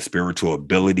 a lot of spiritual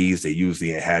abilities. They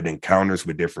usually had encounters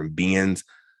with different beings.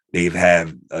 They've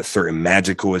had a certain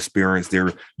magical experience.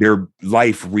 Their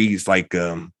life reads like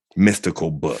a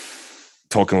mystical book,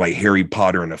 talking like Harry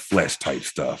Potter in the flesh type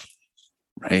stuff.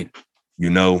 Right.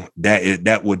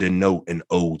 That would denote an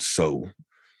old soul.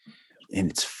 And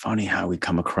it's funny how we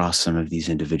come across some of these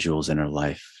individuals in our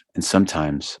life. And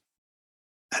sometimes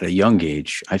at a young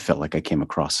age, I felt like I came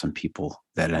across some people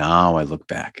that now I look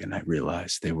back and I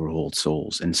realized they were old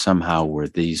souls. And somehow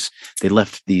they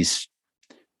left these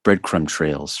breadcrumb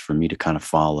trails for me to kind of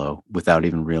follow without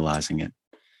even realizing it.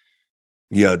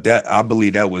 Yeah, I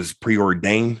believe that was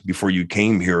preordained before you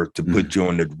came here to put you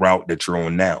on the route that you're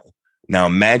on now. Now,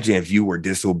 imagine if you were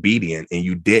disobedient and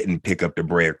you didn't pick up the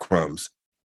breadcrumbs,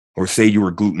 or say you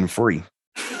were gluten-free.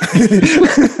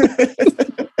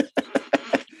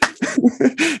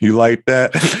 You like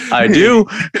that? I do.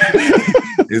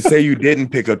 And say you didn't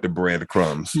pick up the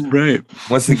breadcrumbs. Right.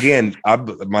 Once again,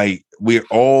 we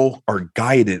all are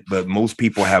guided, but most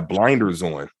people have blinders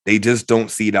on. They just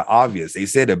don't see the obvious. They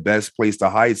say the best place to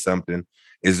hide something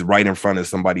is right in front of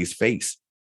somebody's face.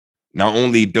 Not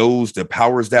only the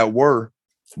powers that were,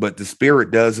 but the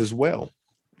spirit does as well.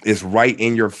 It's right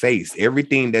in your face.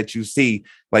 Everything that you see,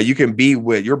 like you can be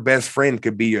with your best friend,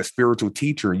 could be a spiritual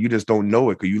teacher, and you just don't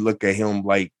know it because you look at him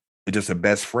like just a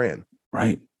best friend.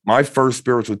 Right. My first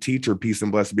spiritual teacher, peace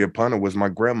and blessed be upon her, was my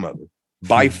grandmother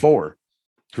by far.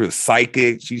 She was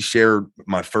psychic. She shared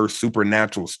my first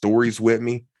supernatural stories with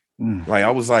me. Like I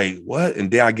was like, what?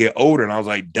 And then I get older and I was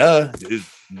like, duh. There's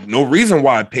no reason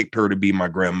why I picked her to be my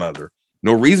grandmother.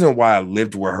 No reason why I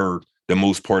lived with her the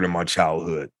most part of my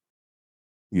childhood.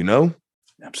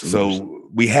 Absolutely. So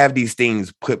we have these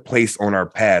things put place on our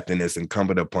path, and it's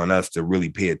incumbent upon us to really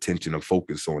pay attention and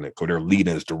focus on it, because they're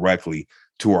leading us directly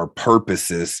to our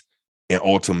purposes and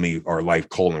ultimately our life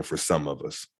calling for some of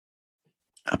us.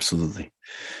 Absolutely.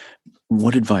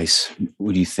 What advice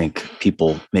would you think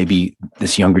people, maybe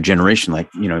this younger generation,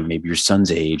 like, maybe your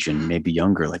son's age and maybe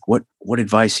younger, like what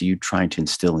advice are you trying to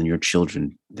instill in your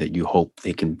children that you hope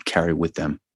they can carry with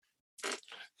them?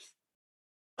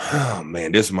 Oh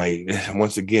man, this might,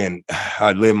 once again,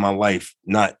 I live my life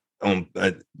not on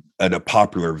at a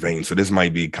popular vein. So this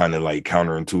might be kind of like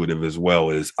counterintuitive as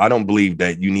well. Is I don't believe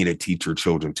that you need to teach your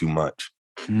children too much.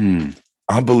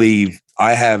 I believe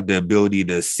I have the ability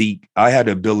to see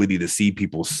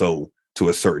people's soul to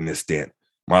a certain extent.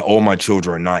 All my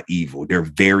children are not evil. They're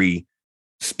very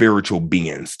spiritual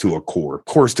beings to a core. Of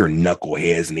course, they're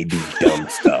knuckleheads and they do dumb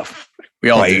stuff. We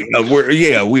all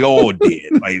did. We all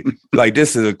did. Like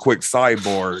this is a quick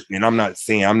sidebar, and I'm not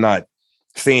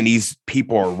saying these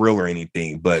people are real or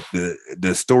anything, but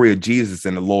the story of Jesus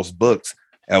in the lost books,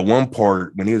 at one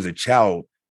part when he was a child,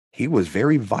 he was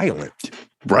very violent.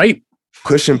 Right.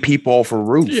 Pushing people off a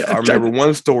roof. Yeah, I remember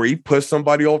one story, he pushed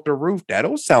somebody off the roof. That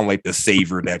don't sound like the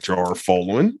savior that you are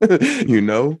following,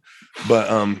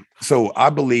 But so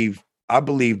I believe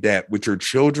that with your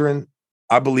children,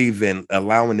 I believe in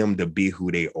allowing them to be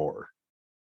who they are.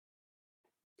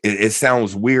 It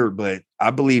sounds weird, but I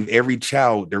believe every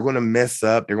child, they're going to mess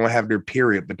up. They're going to have their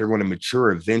period, but they're going to mature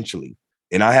eventually.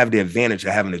 And I have the advantage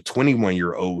of having a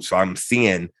 21-year-old. So I'm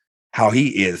seeing how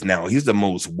he is now. He's the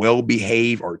most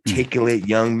well-behaved, articulate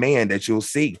young man that you'll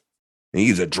see. And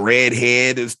he's a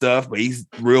dreadhead and stuff, but he's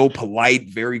real polite,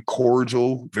 very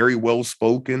cordial, very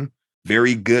well-spoken,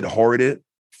 very good-hearted,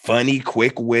 funny,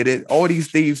 quick-witted, all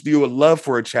these things you would love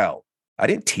for a child. I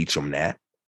didn't teach him that.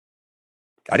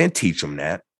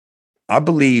 I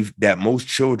believe that most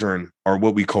children are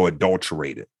what we call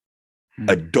adulterated.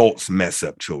 Adults mess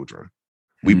up children.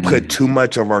 We put too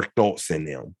much of our thoughts in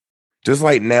them. Just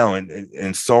like now,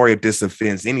 and sorry if this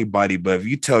offends anybody, but if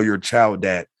you tell your child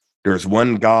that there's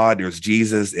one God, there's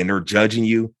Jesus, and they're judging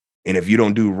you, and if you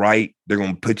don't do right, they're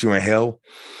going to put you in hell,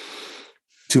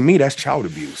 to me, that's child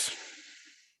abuse.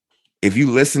 If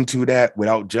you listen to that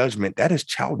without judgment, that is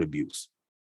child abuse.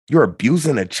 You're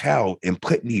abusing a child and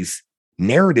putting these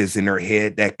narratives in their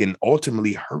head that can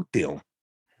ultimately hurt them.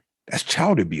 That's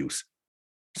child abuse.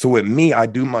 So with me, I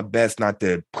do my best not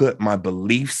to put my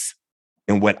beliefs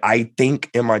and what I think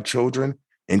in my children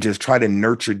and just try to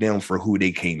nurture them for who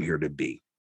they came here to be.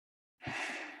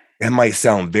 That might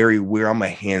sound very weird. I'm a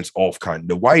hands-off kind.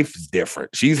 The wife is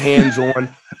different. She's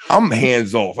hands-on. I'm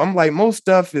hands-off. I'm like, most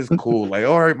stuff is cool. Like,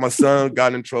 all right, my son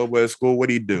got in trouble at school. What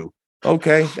did he do?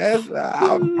 Okay,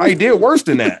 I did worse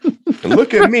than that. And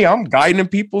look at me. I'm guiding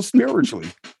people spiritually.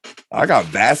 I got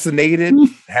vaccinated,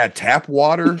 had tap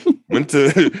water, went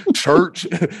to church,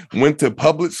 went to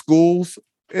public schools.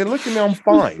 And look at me, I'm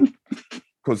fine.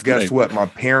 Because guess what? My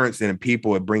parents and the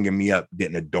people that bringing me up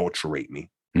didn't adulterate me.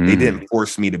 They didn't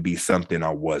force me to be something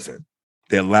I wasn't.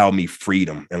 They allowed me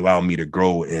freedom and allowed me to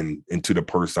grow into the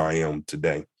person I am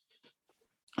today.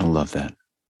 I love that.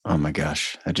 Oh my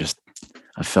gosh.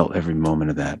 I felt every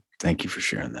moment of that. Thank you for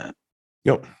sharing that.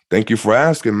 Yo, thank you for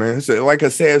asking, man. So, like I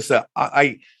said,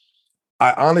 I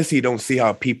honestly don't see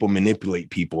how people manipulate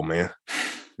people, man.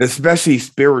 Especially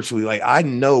spiritually. Like, I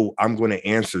know I'm going to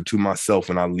answer to myself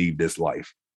when I leave this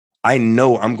life. I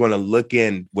know I'm going to look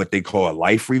in what they call a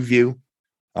life review.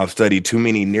 I've studied too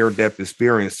many near-death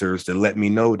experiencers to let me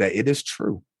know that it is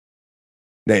true.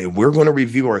 That we're going to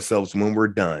review ourselves when we're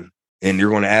done. And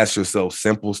you're going to ask yourself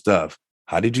simple stuff.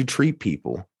 How did you treat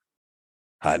people?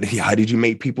 How did you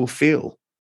make people feel?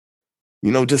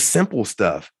 Just simple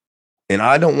stuff. And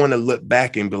I don't want to look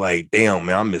back and be like, damn,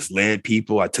 man, I misled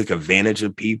people. I took advantage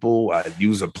of people. I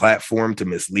used a platform to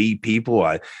mislead people.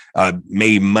 I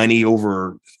made money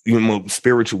over,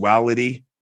 spirituality.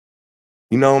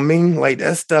 You know what I mean? Like,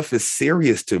 that stuff is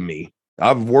serious to me.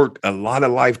 I've worked a lot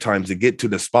of lifetimes to get to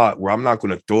the spot where I'm not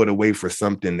going to throw it away for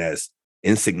something that's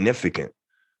insignificant.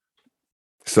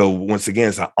 So once again,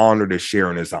 it's an honor to share,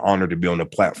 and it's an honor to be on a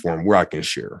platform where I can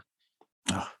share.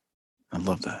 Oh, I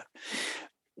love that.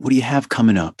 What do you have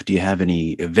coming up? Do you have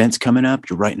any events coming up?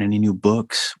 You're writing any new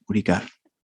books? What do you got?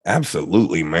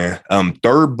 Absolutely, man.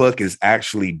 Third book is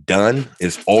actually done.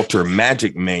 It's Altar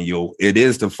Magic Manual. It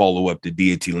is the follow-up to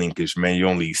Deity Linkage Manual,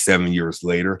 only 7 years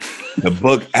later. The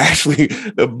book,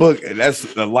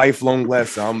 that's a lifelong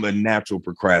lesson. I'm a natural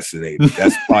procrastinator.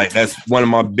 That's one of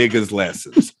my biggest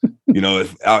lessons.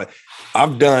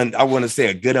 I've done, I want to say,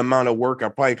 a good amount of work. I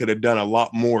probably could have done a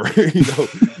lot more,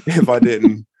 if I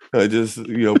didn't just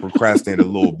procrastinate a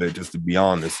little bit, just to be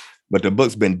honest. but the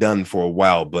book's been done for a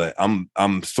while. But I'm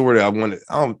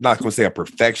not gonna say a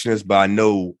perfectionist, but I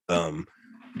know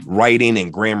writing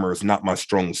and grammar is not my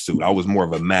strong suit. I was more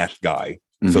of a math guy.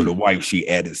 So the wife, she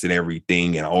edits and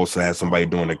everything, and I also have somebody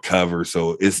doing the cover.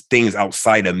 So it's things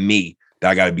outside of me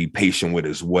that I got to be patient with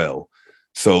as well.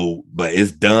 So, but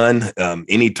it's done.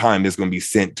 Anytime it's going to be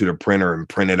sent to the printer and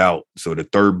printed out. So the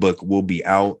third book will be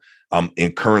out. I'm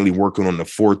currently working on the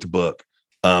fourth book,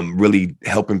 really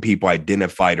helping people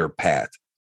identify their path.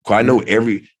 Because I know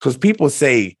because people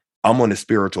say I'm on a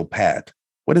spiritual path.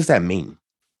 What does that mean?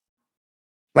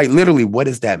 Like literally, what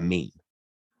does that mean?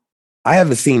 I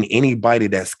haven't seen anybody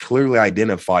that's clearly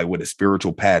identified what a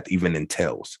spiritual path even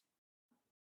entails.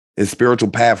 Is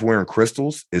spiritual path wearing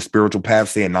crystals? Is spiritual path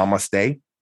saying namaste?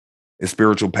 Is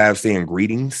spiritual path saying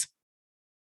greetings?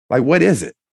 Like, what is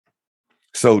it?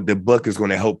 So the book is going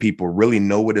to help people really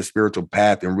know what a spiritual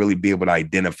path and really be able to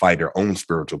identify their own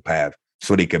spiritual path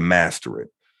so they can master it.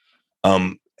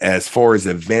 As far as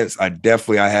events, I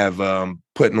have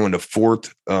putting on the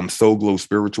fourth Soul Glow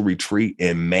Spiritual Retreat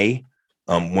in May.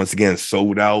 Once again,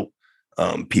 sold out.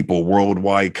 People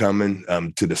worldwide coming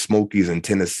to the Smokies in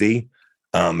Tennessee.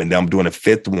 And then I'm doing a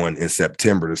fifth one in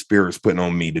September. The Spirit's putting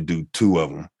on me to do 2 of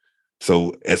them.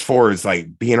 So as far as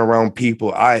like being around people,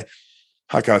 like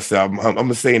I said,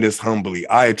 I'm saying this humbly,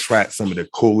 I attract some of the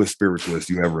coolest spiritualists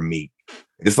you ever meet.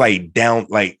 It's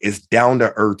it's down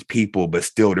to earth people, but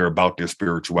still they're about their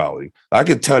spirituality. I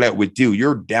could tell that with you.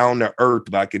 You're down to earth,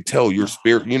 but I could tell you're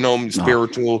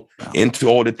spiritual into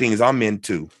all the things I'm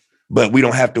into. But we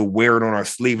don't have to wear it on our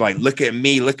sleeve. Like, look at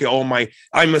me, look at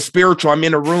I'm a spiritual, I'm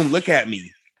in a room, look at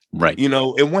me. Right.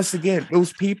 And once again,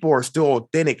 those people are still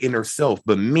authentic in themselves.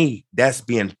 But me, that's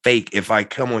being fake. If I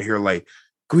come on here like,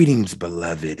 greetings,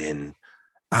 beloved, and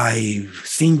I've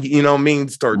seen,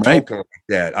 start talking like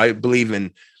that. I believe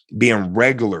in being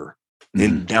regular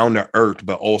and down to earth,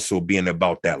 but also being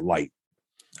about that light.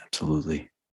 Absolutely.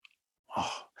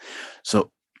 Oh,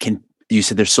 so you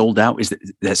said they're sold out? Is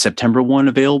that September one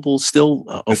available still?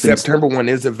 The September one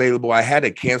is available. I had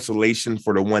a cancellation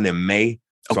for the one in May.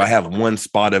 So I have one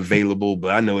spot available,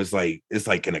 but I know it's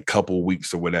like in a couple of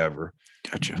weeks or whatever.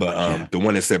 Gotcha. But the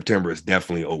one in September is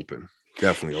definitely open.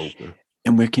 Definitely open.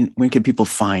 And where can people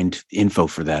find info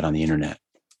for that on the internet?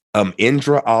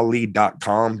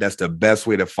 IndraAli.com. That's the best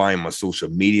way to find my social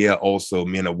media. Also,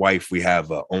 me and a wife, we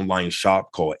have an online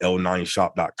shop called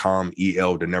L9shop.com,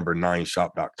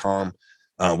 EL9shop.com.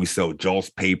 We sell Joss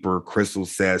paper, crystal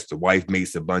sets. The wife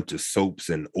makes a bunch of soaps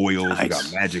and oils. Nice. We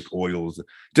got magic oils,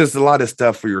 just a lot of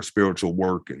stuff for your spiritual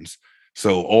workings.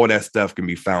 So all that stuff can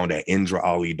be found at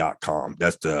IndraAli.com.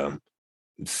 That's the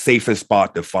safest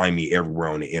spot to find me everywhere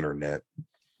on the internet.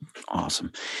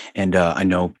 Awesome. And I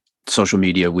know social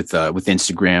media with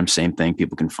Instagram, same thing.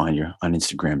 People can find you on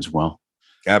Instagram as well.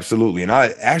 Absolutely. And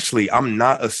I'm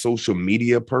not a social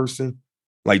media person.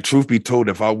 Like, truth be told,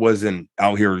 if I wasn't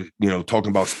out here, talking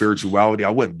about spirituality,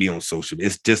 I wouldn't be on social.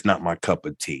 It's just not my cup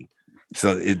of tea.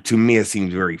 So to me, it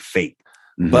seems very fake.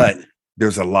 Mm-hmm. But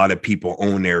there's a lot of people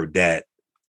on there that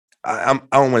I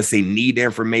don't want to say need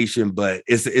information, but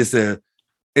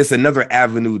it's another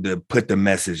avenue to put the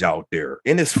message out there,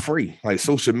 and it's free. Like,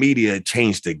 social media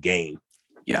changed the game.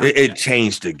 Yeah, it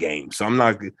changed the game. So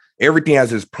everything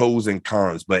has its pros and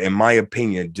cons, but in my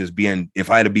opinion,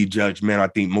 if I had to be judgmental, I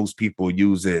think most people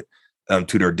use it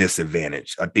to their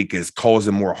disadvantage. I think it's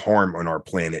causing more harm on our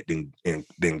planet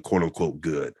than quote unquote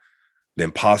good. The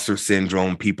imposter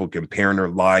syndrome, people comparing their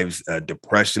lives,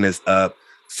 depression is up,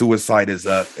 suicide is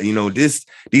up.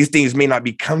 These things may not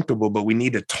be comfortable, but we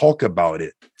need to talk about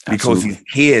it. Because these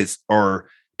kids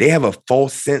they have a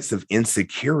false sense of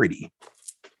insecurity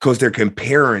because they're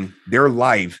comparing their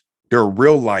life, their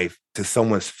real life, to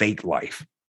someone's fake life.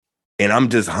 And I'm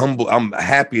just humble. I'm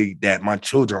happy that my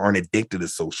children aren't addicted to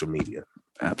social media.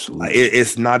 Absolutely.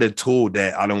 It's not a tool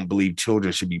that I don't believe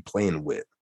children should be playing with,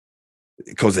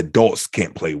 because adults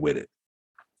can't play with it.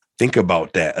 Think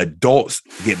about that. Adults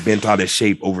get bent out of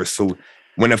shape over. So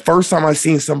when the first time I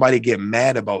seen somebody get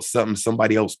mad about something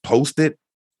somebody else posted,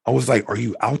 I was like, are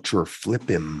you out your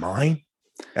flipping mind?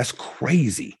 That's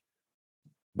crazy.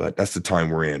 But that's the time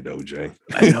we're in, though, Jay.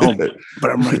 I know,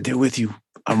 but I'm right there with you.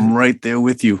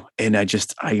 And I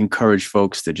encourage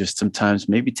folks to just sometimes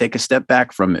maybe take a step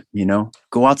back from it,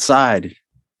 go outside,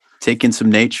 take in some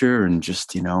nature, and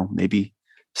just, maybe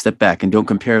step back and don't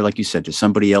compare, like you said, to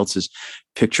somebody else's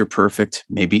picture perfect,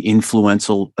 maybe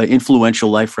influential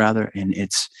life rather. And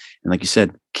like you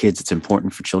said, kids, it's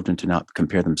important for children to not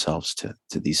compare themselves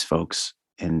to these folks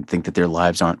and think that their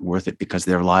lives aren't worth it, because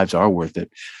their lives are worth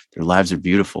it. Their lives are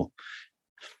beautiful.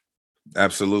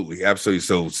 Absolutely. Absolutely.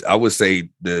 So I would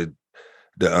say the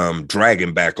the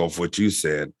dragging back off what you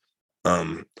said,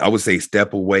 I would say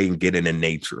step away and get into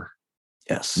nature.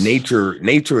 Yes.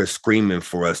 Nature is screaming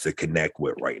for us to connect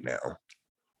with right now.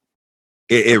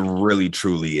 It really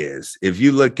truly is. If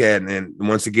you look at, and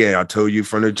once again, I told you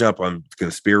from the jump, I'm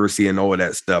conspiracy and all of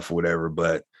that stuff or whatever,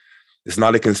 but it's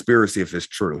not a conspiracy if it's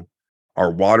true.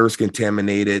 Our water's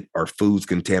contaminated, our food's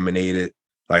contaminated.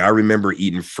 Like I remember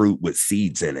eating fruit with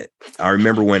seeds in it. I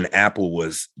remember when apple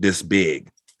was this big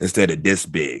instead of this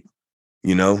big,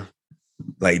 you know,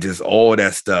 like just all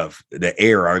that stuff. The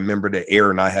air, I remember the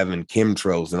air not having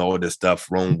chemtrails and all this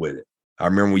stuff wrong with it. I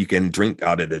remember when you can drink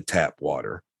out of the tap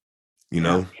water, you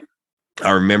know.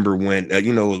 I remember when,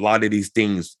 you know, a lot of these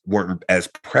things weren't as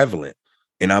prevalent.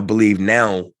 And I believe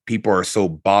now people are so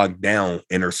bogged down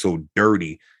and are so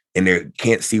dirty and they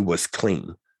can't see what's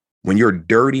clean. When you're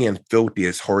dirty and filthy,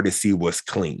 it's hard to see what's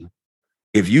clean.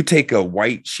 If you take a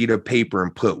white sheet of paper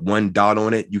and put one dot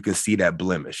on it, you can see that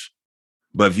blemish.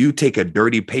 But if you take a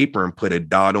dirty paper and put a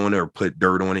dot on it or put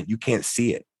dirt on it, you can't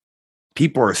see it.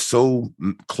 People are so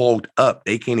clogged up,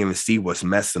 they can't even see what's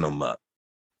messing them up.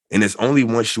 And it's only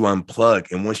once you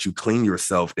unplug and once you clean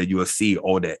yourself that you will see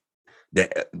all that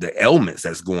the ailments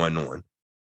that's going on.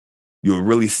 You'll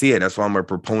really see it. That's why I'm a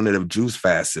proponent of juice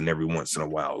fasting every once in a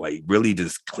while, like really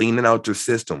just cleaning out your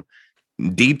system.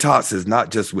 Detox is not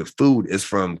just with food, it's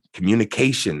from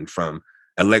communication, from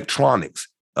electronics.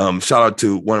 Shout out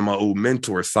to one of my old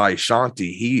mentors, Sai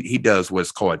Shanti. He does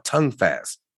what's called a tongue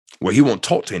fast, where he won't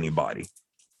talk to anybody.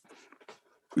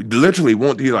 Literally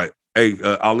won't. He like, hey,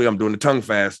 Ali, I'm doing the tongue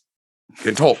fast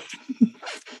and talk,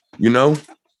 you know?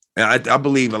 And I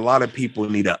believe a lot of people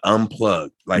need to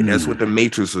unplug. Like that's what the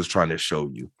Matrix was trying to show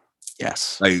you.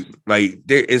 Yes. Like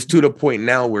it's to the point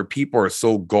now where people are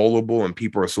so gullible and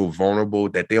people are so vulnerable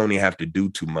that they only have to do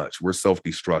too much. We're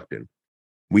self-destructing.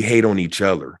 We hate on each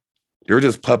other. They're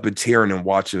just puppeteering and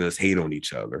watching us hate on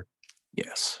each other.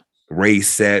 Yes. Race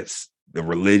sets, the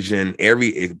religion,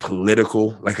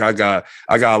 political. Like I got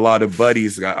a lot of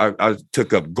buddies. I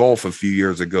took up golf a few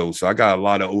years ago. So I got a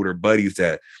lot of older buddies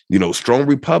that, you know, strong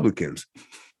Republicans.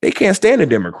 They can't stand a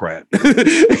Democrat.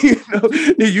 You know,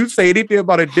 you say anything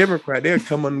about a Democrat, they'll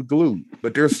come unglued.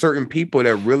 But there's certain people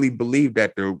that really believe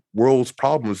that the world's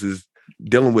problems is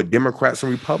dealing with Democrats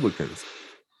and Republicans.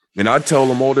 And I tell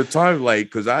them all the time, like,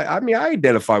 because I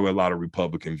identify with a lot of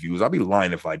Republican views. I'd be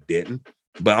lying if I didn't.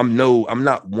 But I'm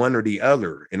not one or the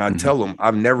other. And I tell them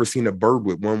I've never seen a bird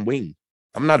with one wing.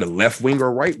 I'm not a left wing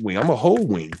or right wing. I'm a whole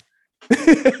wing.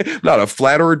 Not a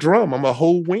flat or a drum. I'm a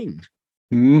whole wing.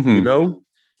 You know?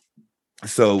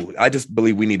 So I just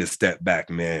believe we need to step back,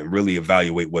 man, and really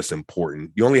evaluate what's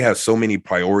important. You only have so many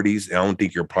priorities. And I don't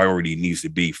think your priority needs to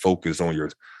be focused on your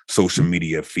social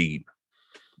media feed.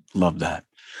 Love that.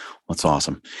 That's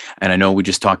awesome. And I know we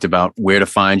just talked about where to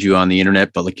find you on the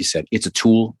internet, but like you said, it's a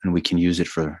tool and we can use it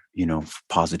for, you know, for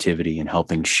positivity and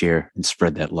helping share and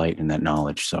spread that light and that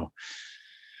knowledge. So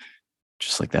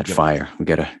just like that fire, we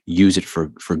got to use it for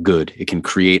good. It can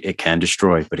create, it can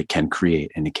destroy, but it can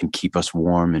create and it can keep us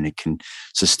warm and it can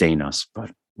sustain us,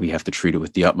 but we have to treat it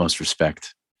with the utmost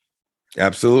respect.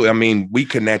 Absolutely. I mean, we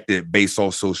connected based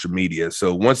off social media.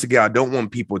 So once again, I don't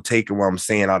want people taking what I'm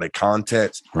saying out of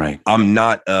context. Right. I'm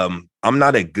not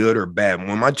a good or bad.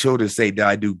 When my children say that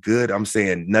I do good, I'm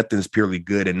saying nothing's purely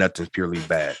good and nothing's purely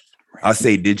bad. Right. I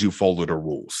say, did you follow the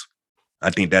rules? I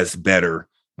think that's better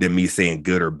than me saying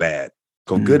good or bad.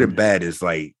 Because good or bad is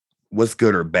like, what's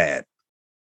good or bad?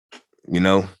 You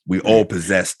know, we all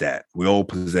possess that. We all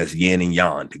possess yin and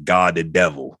yang, God, the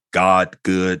devil, God,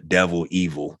 good, devil,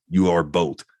 evil. You are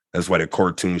both. That's why the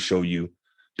cartoons show you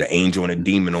the angel and a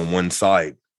demon on one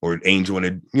side, or an angel and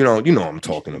a, you know what I'm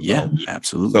talking about. Yeah,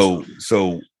 absolutely.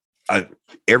 So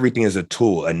everything is a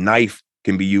tool. A knife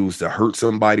can be used to hurt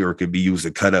somebody, or it could be used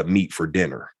to cut up meat for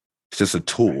dinner. It's just a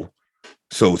tool.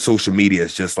 So social media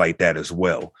is just like that as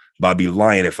well. But I'd be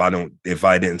lying if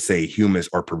I didn't say humans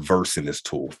are perverse in this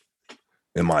tool.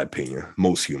 In my opinion,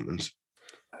 most humans.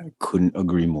 I couldn't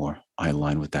agree more. I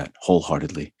align with that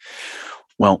wholeheartedly.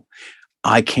 Well,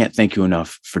 I can't thank you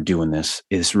enough for doing this.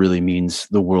 This really means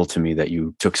the world to me that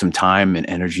you took some time and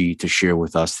energy to share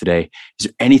with us today. Is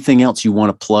there anything else you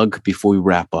want to plug before we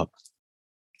wrap up?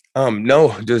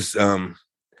 No, just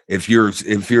if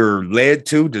you're led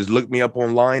to, just look me up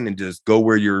online and just go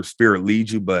where your spirit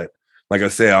leads you. But like I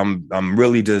said, I'm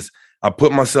really just, I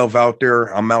put myself out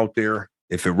there. I'm out there.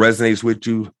 If it resonates with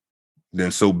you,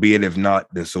 then so be it. If not,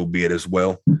 then so be it as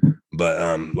well.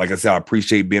 But like I said, I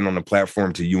appreciate being on the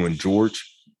platform to you and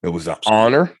George. It was an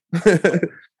honor.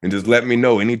 And just let me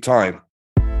know anytime.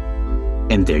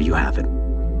 And there you have it.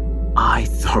 I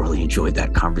thoroughly enjoyed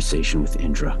that conversation with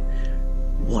Indra.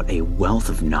 What a wealth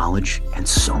of knowledge and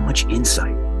so much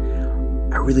insight.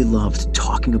 I really loved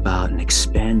talking about and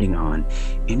expanding on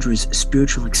Indra's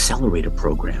Spiritual Accelerator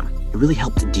program. It really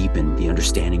helped to deepen the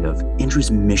understanding of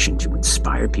Indra's mission to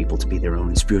inspire people to be their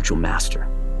own spiritual master.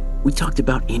 We talked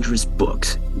about Indra's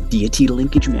books, Deity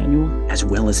Linkage Manual, as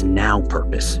well as Now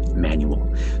Purpose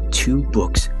Manual, 2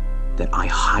 books that I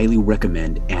highly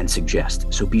recommend and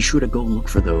suggest. So be sure to go look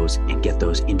for those and get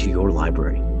those into your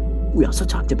library. We also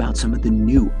talked about some of the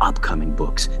new upcoming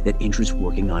books that Indra's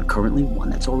working on currently, one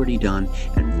that's already done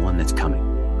and one that's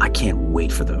coming. I can't wait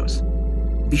for those.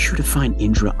 Be sure to find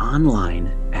Indra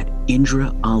online at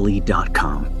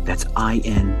indraali.com. That's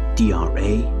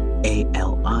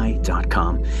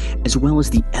INDRAALI.com, as well as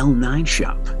the L9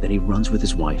 shop that he runs with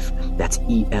his wife. That's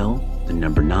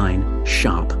EL9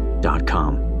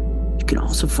 shop.com. You can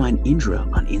also find Indra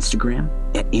on Instagram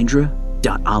at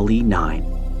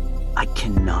indra.ali9. I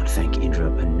cannot thank Indra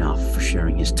enough for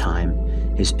sharing his time,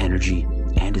 his energy,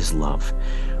 and his love.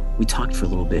 We talked for a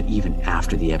little bit even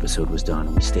after the episode was done,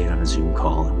 and we stayed on a Zoom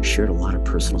call, and we shared a lot of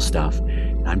personal stuff,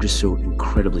 and I'm just so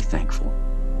incredibly thankful.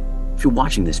 If you're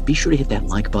watching this, be sure to hit that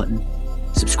like button,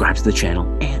 subscribe to the channel,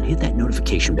 and hit that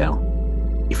notification bell.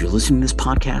 If you're listening to this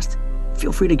podcast,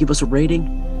 feel free to give us a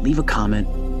rating, leave a comment,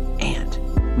 and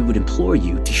we would implore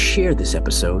you to share this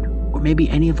episode, or maybe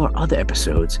any of our other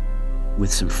episodes, with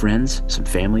some friends, some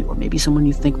family, or maybe someone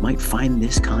you think might find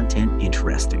this content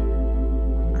interesting.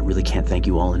 I really can't thank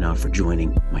you all enough for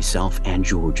joining myself and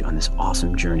George on this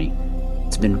awesome journey.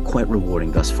 It's been quite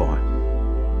rewarding thus far.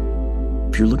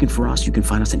 If you're looking for us, you can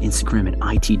find us on Instagram at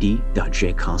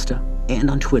itd.jcosta and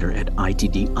on Twitter at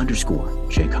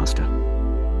itd_jcosta.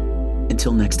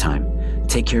 Until next time,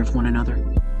 take care of one another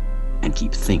and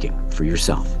keep thinking for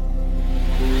yourself.